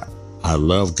 but I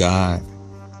love God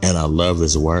and I love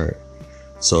his word.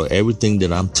 So everything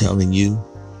that I'm telling you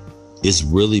is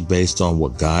really based on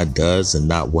what God does and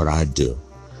not what I do.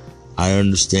 I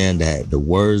understand that the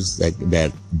words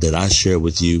that I share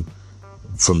with you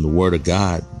from the word of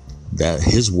God, that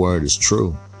his word is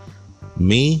true.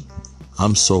 Me,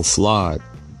 I'm so flawed,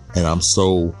 and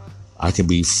I can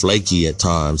be flaky at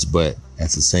times, but at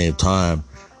the same time,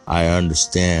 I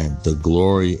understand the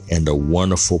glory and the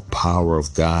wonderful power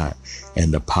of God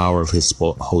and the power of his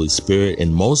Holy Spirit.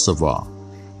 And most of all,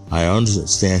 I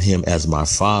understand him as my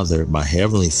father, my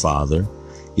heavenly father,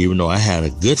 even though I had a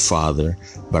good father,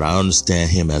 but I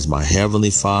understand him as my heavenly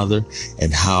father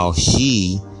and how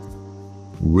he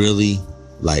really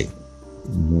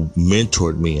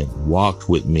mentored me and walked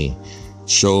with me,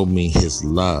 showed me his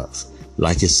love.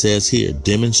 Like it says here,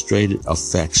 demonstrated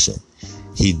affection.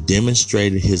 He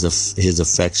demonstrated his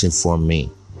affection for me,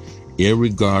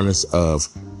 irregardless of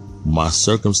my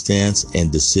circumstance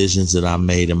and decisions that I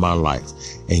made in my life.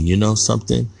 And you know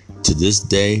something? To this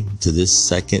day, to this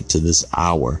second, to this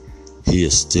hour, he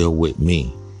is still with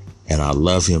me. And I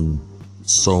love him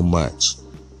so much.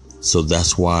 So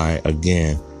that's why,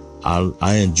 again,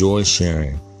 I enjoy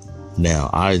sharing. Now,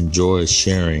 I enjoy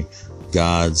sharing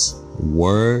God's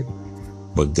word,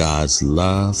 but God's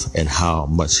love and how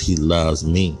much he loves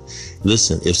me.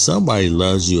 Listen, if somebody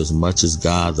loves you as much as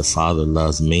God the Father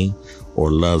loves me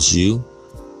or loves you,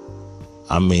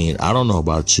 I mean, I don't know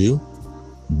about you,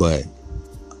 but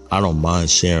I don't mind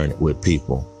sharing it with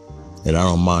people. And I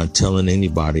don't mind telling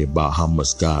anybody about how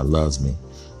much God loves me,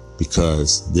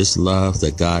 because this love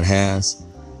that God has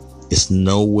is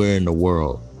nowhere in the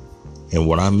world. And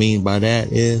what I mean by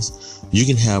that is you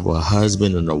can have a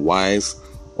husband and a wife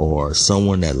or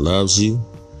someone that loves you,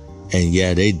 and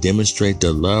yeah, they demonstrate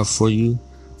their love for you,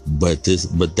 but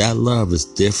that love is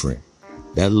different.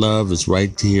 That love is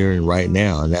right here and right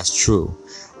now, and that's true.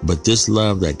 But this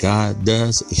love that God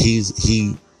does,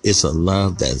 it's a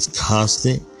love that's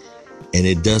constant, and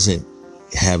it doesn't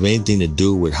have anything to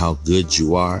do with how good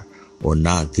you are or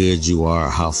not good you are, or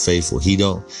how faithful. He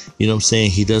don't, you know what I'm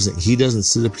saying? He doesn't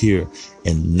sit up here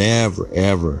and never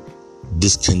ever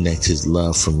disconnect his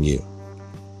love from you.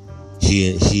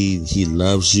 He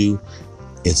loves you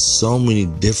in so many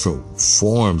different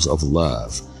forms of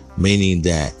love, meaning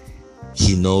that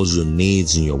he knows your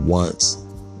needs and your wants,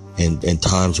 and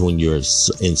times when you're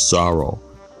in sorrow,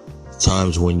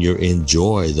 times when you're in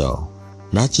joy, though,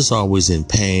 not just always in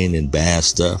pain and bad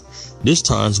stuff. There's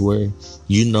times where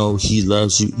you know he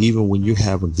loves you even when you're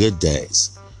having good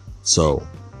days. So,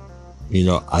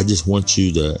 I just want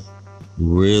you to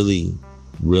really,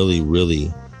 really,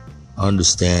 really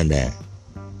understand that.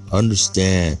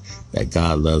 Understand that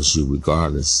God loves you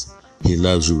regardless. He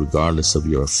loves you regardless of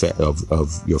your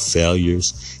of your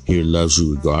failures. He loves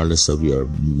you regardless of your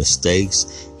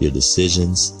mistakes, your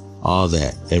decisions, all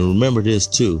that. And remember this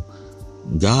too.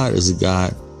 God is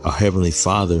a heavenly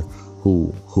Father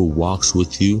who walks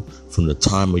with you from the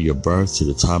time of your birth to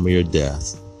the time of your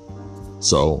death.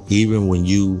 So even when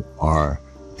you are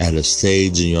at a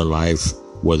stage in your life,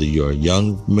 whether you're a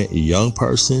young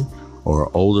person or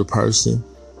an older person,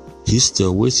 he's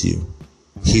still with you.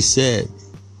 He said,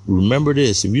 remember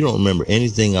this, if you don't remember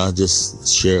anything I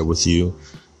just shared with you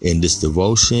in this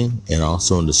devotion and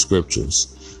also in the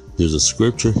scriptures, there's a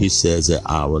scripture he says that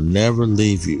I will never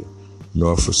leave you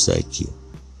nor forsake you.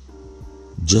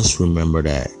 Just remember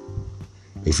that.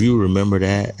 If you remember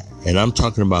that, and I'm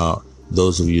talking about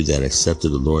those of you that accepted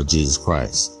the Lord Jesus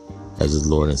Christ as his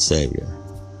Lord and Savior,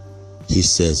 he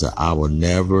says that I will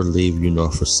never leave you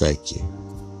nor forsake you.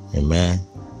 Amen.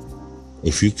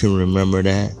 If you can remember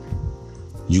that,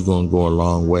 you're going to go a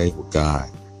long way with God.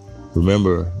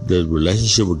 Remember, the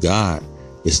relationship with God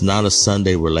is not a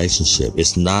Sunday relationship.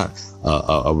 It's not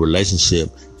a relationship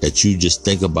that you just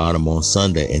think about him on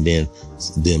Sunday and then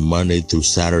Monday through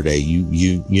Saturday, you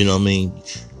know what I mean?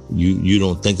 You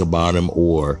don't think about him,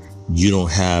 or you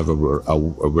don't have a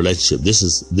relationship. This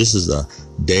is a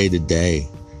day to day,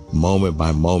 moment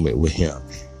by moment with him.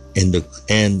 And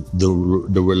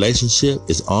the relationship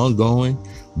is ongoing,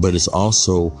 but it's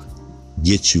also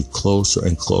get you closer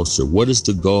and closer. What is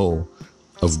the goal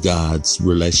of God's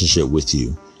relationship with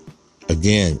you?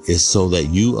 Again, it's so that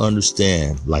you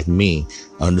understand, like me,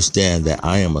 understand that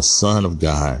I am a son of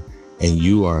God and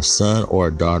you are a son or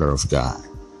a daughter of God,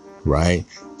 right?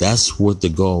 That's what the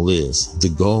goal is. The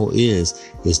goal is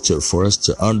for us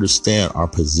to understand our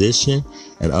position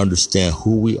and understand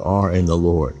who we are in the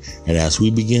Lord. And as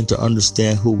we begin to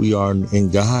understand who we are in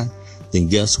God, then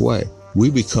guess what? We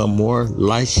become more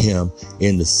like him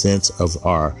in the sense of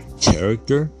our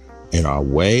character and our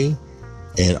way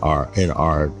and our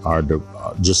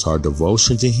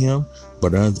devotion to him,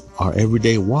 but our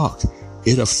everyday walk.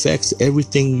 It affects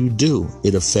everything you do.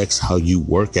 It affects how you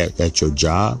work at your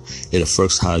job. It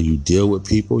affects how you deal with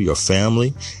people, your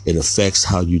family. It affects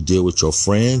how you deal with your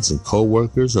friends and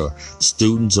coworkers or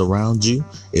students around you.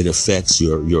 It affects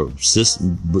your sister,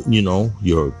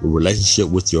 your relationship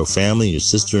with your family, your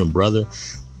sister and brother.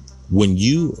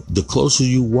 The closer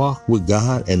you walk with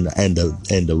God and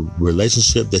the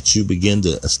relationship that you begin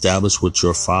to establish with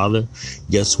your Father,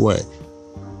 guess what?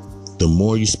 The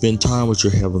more you spend time with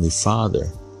your Heavenly Father,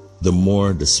 the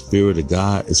more the Spirit of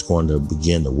God is going to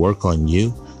begin to work on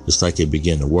you, just like it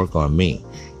began to work on me.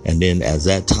 And then as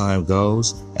that time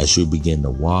goes, as you begin to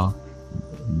walk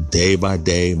day by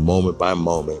day, moment by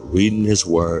moment, reading his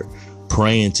word,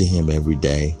 praying to him every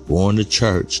day, going to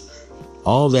church,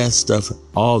 all that stuff,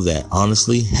 all that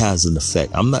honestly has an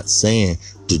effect. I'm not saying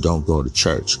to don't go to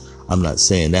church. I'm not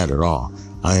saying that at all.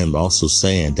 I am also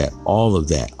saying that all of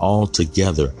that, all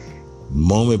together,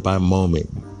 moment by moment,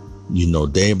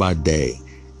 day by day,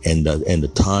 and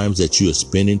the times that you are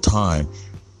spending time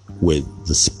with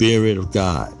the Spirit of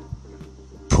God,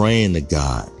 praying to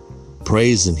God,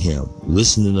 praising him,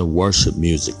 listening to worship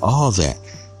music, all that.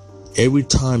 Every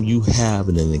time you have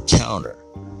an encounter,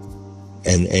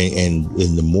 and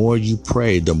the more you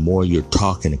pray, the more you're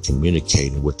talking and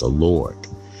communicating with the Lord.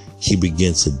 He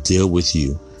begins to deal with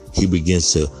you. He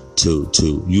begins to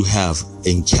you have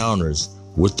encounters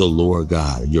with the Lord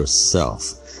God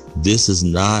yourself. This is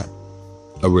not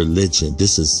a religion.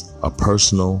 This is a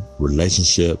personal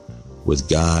relationship with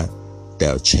God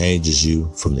that changes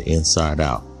you from the inside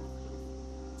out.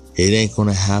 It ain't going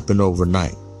to happen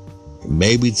overnight.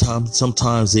 Maybe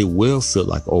sometimes it will feel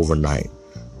like overnight,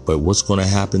 but what's going to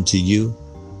happen to you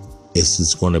is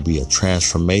it's going to be a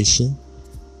transformation,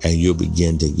 and you'll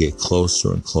begin to get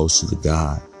closer and closer to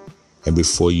God. And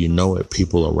before you know it,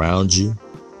 people around you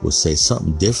will say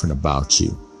something different about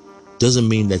you. Doesn't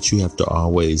mean that you have to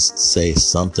always say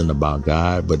something about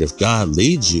God, but if God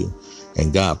leads you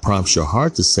and God prompts your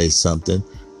heart to say something,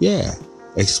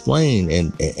 explain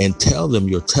and tell them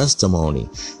your testimony.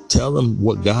 Tell them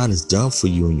what God has done for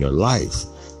you in your life.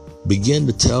 Begin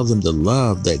to tell them the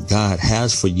love that God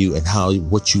has for you and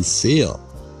what you feel,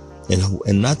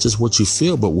 and not just what you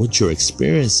feel, but what you're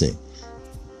experiencing.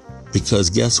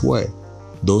 Because guess what?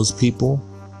 Those people,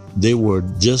 they were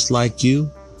just like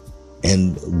you,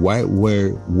 and right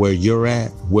where you're at,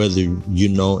 whether in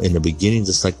the beginning,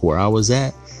 just like where I was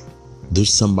at,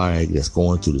 there's somebody that's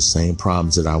going through the same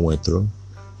problems that I went through.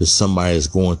 There's somebody that's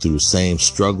going through the same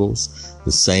struggles,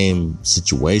 the same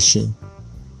situation.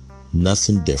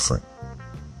 Nothing different.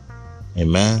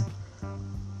 Amen.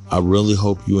 I really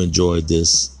hope you enjoyed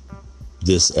this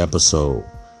episode.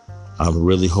 I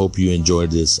really hope you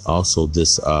enjoyed this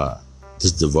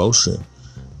devotion.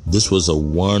 This was a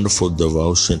wonderful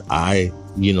devotion.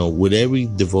 With every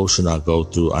devotion I go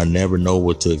through, I never know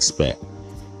what to expect.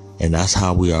 And that's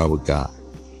how we are with God.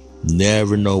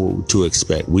 Never know what to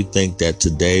expect. We think that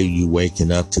today, you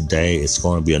waking up today, it's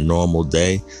going to be a normal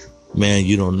day. Man,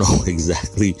 you don't know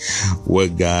exactly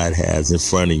what God has in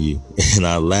front of you. And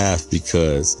I laugh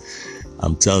because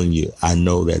I'm telling you, I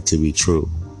know that to be true.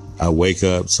 I wake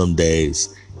up some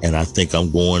days and I think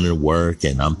I'm going to work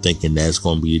and I'm thinking that's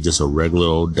going to be just a regular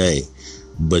old day.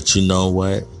 But you know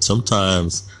what?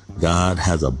 Sometimes God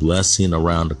has a blessing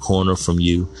around the corner from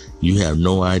you. You have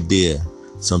no idea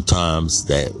sometimes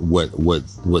that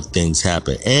what things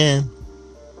happen. And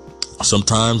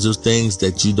sometimes there's things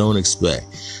that you don't expect.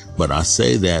 But I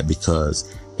say that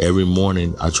because every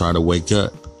morning I try to wake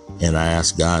up and I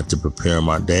ask God to prepare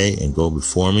my day and go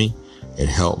before me and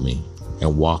help me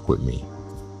and walk with me.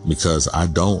 because I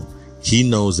don't. He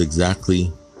knows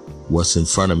exactly what's in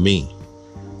front of me.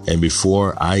 And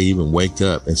before I even wake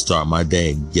up and start my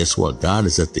day, guess what? God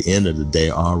is at the end of the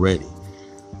day already.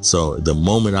 So the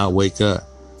moment I wake up,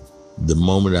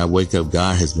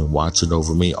 God has been watching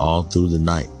over me all through the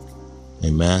night.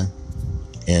 Amen.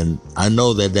 And I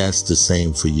know that that's the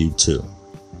same for you too.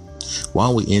 Why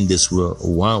don't we end this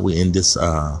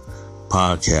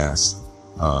podcast,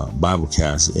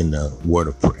 Biblecast, in the word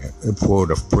of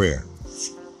prayer.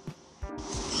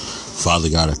 Father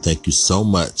God, I thank you so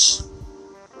much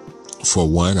for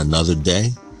another day.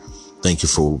 Thank you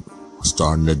for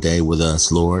starting the day with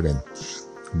us, Lord. And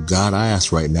God, I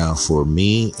ask right now for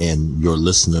me and your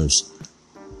listeners,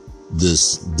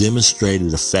 this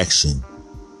demonstrated affection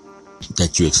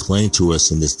that you explained to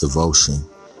us in this devotion.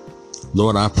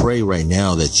 Lord, I pray right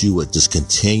now that you would just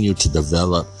continue to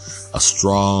develop a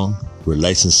strong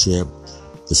relationship,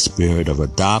 the spirit of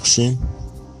adoption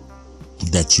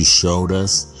that you showed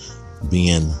us,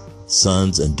 being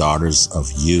sons and daughters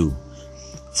of you.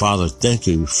 Father, thank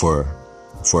you for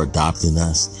adopting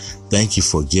us. Thank you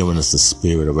for giving us the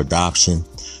spirit of adoption.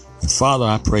 And Father,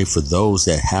 I pray for those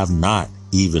that have not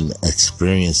even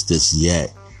experienced this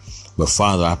yet. But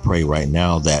Father, I pray right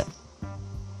now that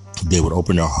they would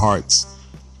open their hearts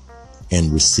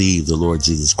and receive the Lord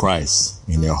Jesus Christ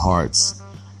in their hearts.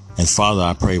 And Father,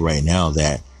 I pray right now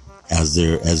that as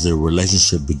their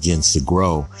relationship begins to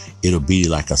grow, it'll be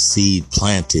like a seed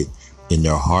planted in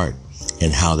their heart,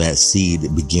 and how that seed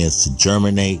begins to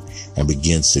germinate and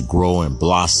begins to grow and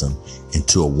blossom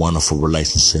into a wonderful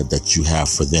relationship that you have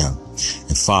for them.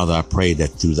 And Father, I pray that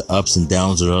through the ups and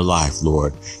downs of their life,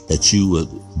 Lord, that you would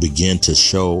begin to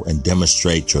show and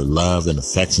demonstrate your love and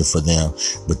affection for them,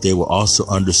 but they will also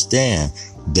understand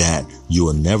that you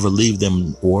will never leave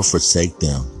them or forsake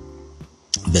them,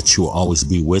 that you will always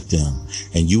be with them,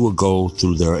 and you will go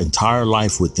through their entire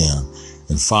life with them.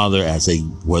 And Father,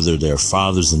 whether they're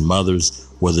fathers and mothers,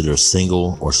 whether they're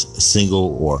single or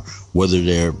whether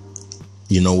they're,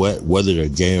 whether they're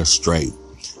gay or straight,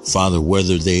 Father,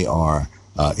 whether they are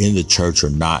in the church or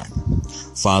not,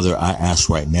 Father, I ask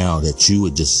right now that you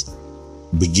would just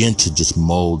begin to just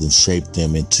mold and shape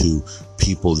them into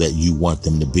people that you want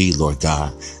them to be, Lord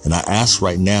God. And I ask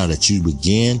right now that you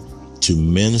begin to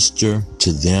minister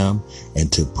to them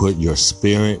and to put your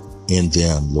spirit in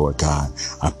them, Lord God.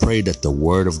 I pray that the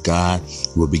word of God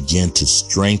will begin to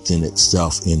strengthen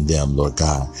itself in them, Lord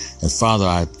God. And Father,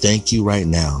 I thank you right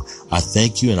now. I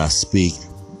thank you and I speak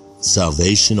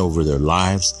salvation over their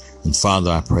lives. And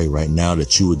Father, I pray right now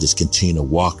that you would just continue to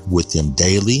walk with them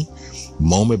daily,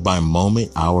 moment by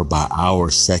moment, hour by hour,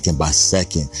 second by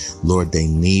second. Lord, they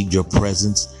need your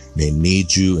presence. They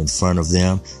need you in front of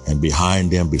them and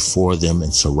behind them, before them,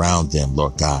 and surround them,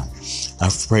 Lord God. I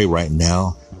pray right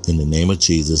now in the name of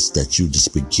Jesus that you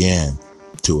just begin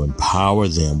to empower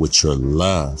them with your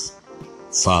love.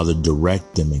 Father,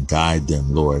 direct them and guide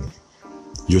them, Lord.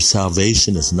 Your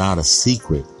salvation is not a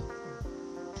secret,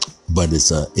 but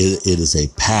it is a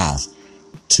path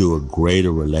to a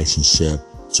greater relationship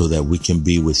so that we can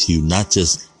be with you, not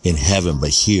just in heaven, but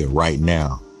here right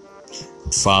now.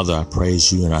 Father, I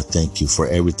praise you and I thank you for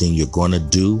everything you're going to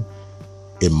do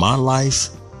in my life,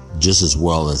 just as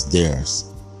well as theirs.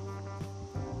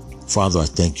 Father, I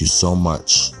thank you so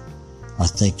much. I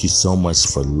thank you so much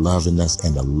for loving us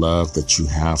and the love that you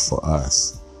have for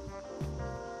us.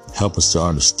 Help us to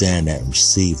understand that and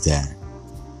receive that.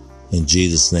 In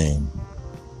Jesus' name,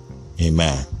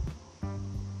 amen.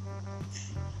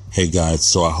 Hey guys,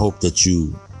 so I hope that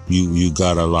you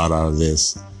got a lot out of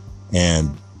this.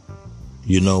 And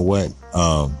you know what?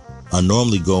 I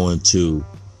normally go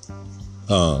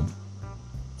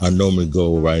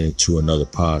right into another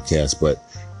podcast, but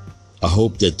I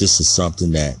hope that this is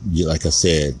something that, like I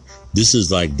said, this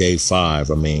is like day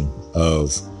 5,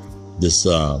 of this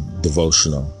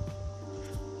devotional.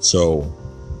 So,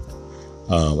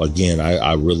 again,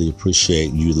 I really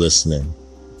appreciate you listening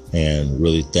and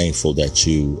really thankful that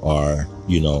you are,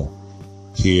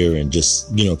 here and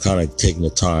just, kind of taking the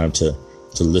time to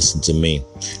listen to me.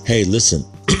 Hey, listen,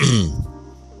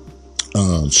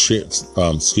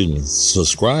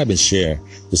 subscribe and share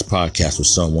this podcast with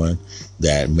someone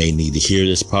that may need to hear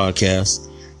this podcast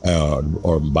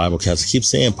or Biblecast. I keep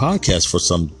saying podcast for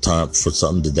some time, for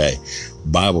something today.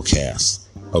 Biblecast.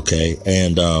 Okay.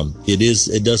 And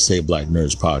it does say Black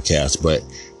Nerds Podcast, but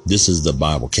this is the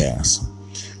Biblecast.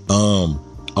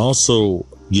 Also,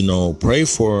 pray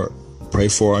for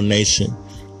our nation,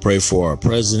 pray for our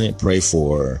president, pray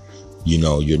for,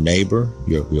 your neighbor,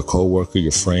 your coworker,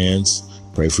 your friends,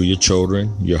 pray for your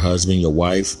children, your husband, your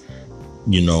wife,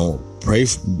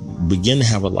 begin to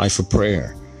have a life of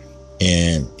prayer.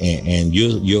 and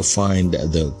you'll find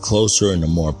that the closer and the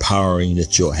more empowering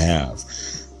that you'll have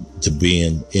to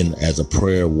being in as a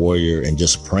prayer warrior and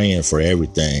just praying for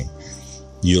everything,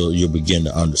 you'll begin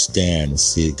to understand and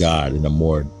see God in a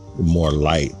more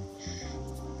light.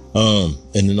 And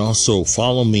then also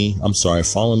follow me on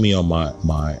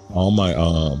all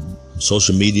my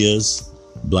social medias,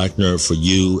 Black Nerd for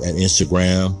You at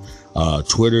Instagram,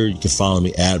 Twitter. You can follow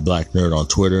me at Black Nerd on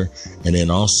Twitter, and then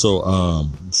also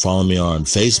follow me on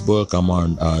Facebook. I'm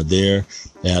on there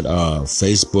at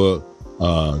Facebook.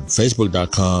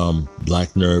 Facebook.com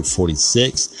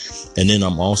blacknerd46. And then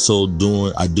I'm also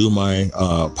I do my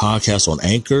podcast on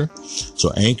Anchor. So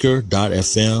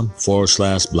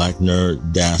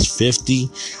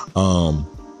anchor.fm/blacknerd-50.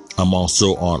 I'm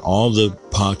also on all the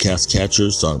podcast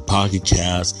catchers on Pocket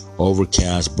Cast,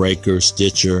 Overcast, Breaker,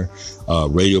 Stitcher,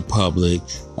 Radio Public,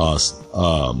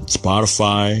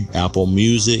 Spotify, Apple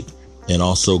Music, and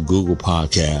also Google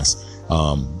Podcasts.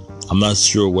 I'm not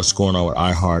sure what's going on with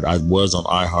iHeart. I was on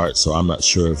iHeart, so I'm not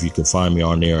sure if you can find me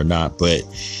on there or not. But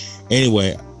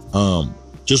anyway,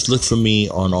 just look for me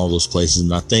on all those places.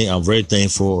 And I'm very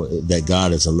thankful that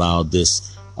God has allowed this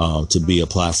to be a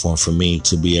platform for me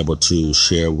to be able to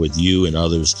share with you and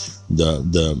others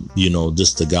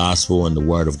just the gospel and the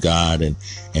word of God, and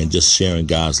just sharing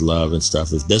God's love and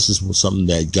stuff. If this is something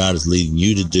that God is leading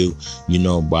you to do,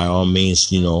 by all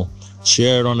means,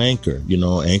 share it on Anchor.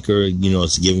 Anchor,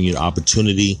 it's giving you the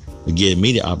opportunity, giving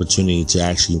me the opportunity to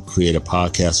actually create a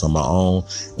podcast on my own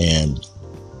and,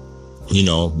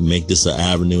 make this an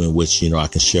avenue in which, I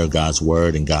can share God's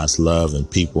word and God's love and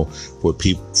for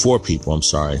people.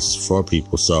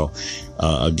 So,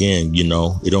 again,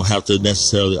 it don't have to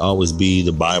necessarily always be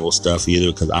the Bible stuff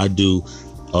either, because I do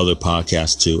other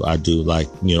podcasts too. I do like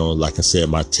I said,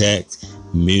 my tech,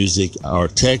 music, or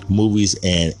tech, movies,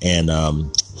 and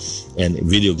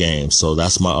video games. So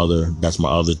that's my other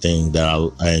thing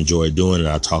that I enjoy doing and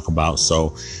I talk about.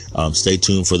 So stay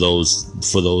tuned for those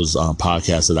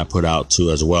podcasts that I put out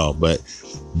too as well. But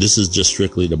this is just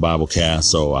strictly the Biblecast.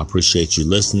 So I appreciate you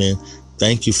listening.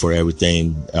 Thank you for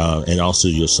everything, and also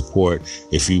your support.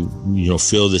 If you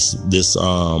feel this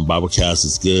Biblecast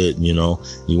is good, you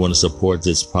want to support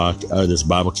this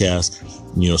Biblecast,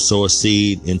 sow a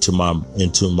seed into my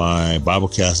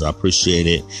Biblecast. I appreciate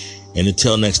it. And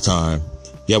until next time,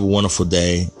 you have a wonderful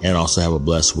day and also have a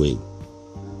blessed week.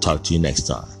 Talk to you next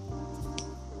time.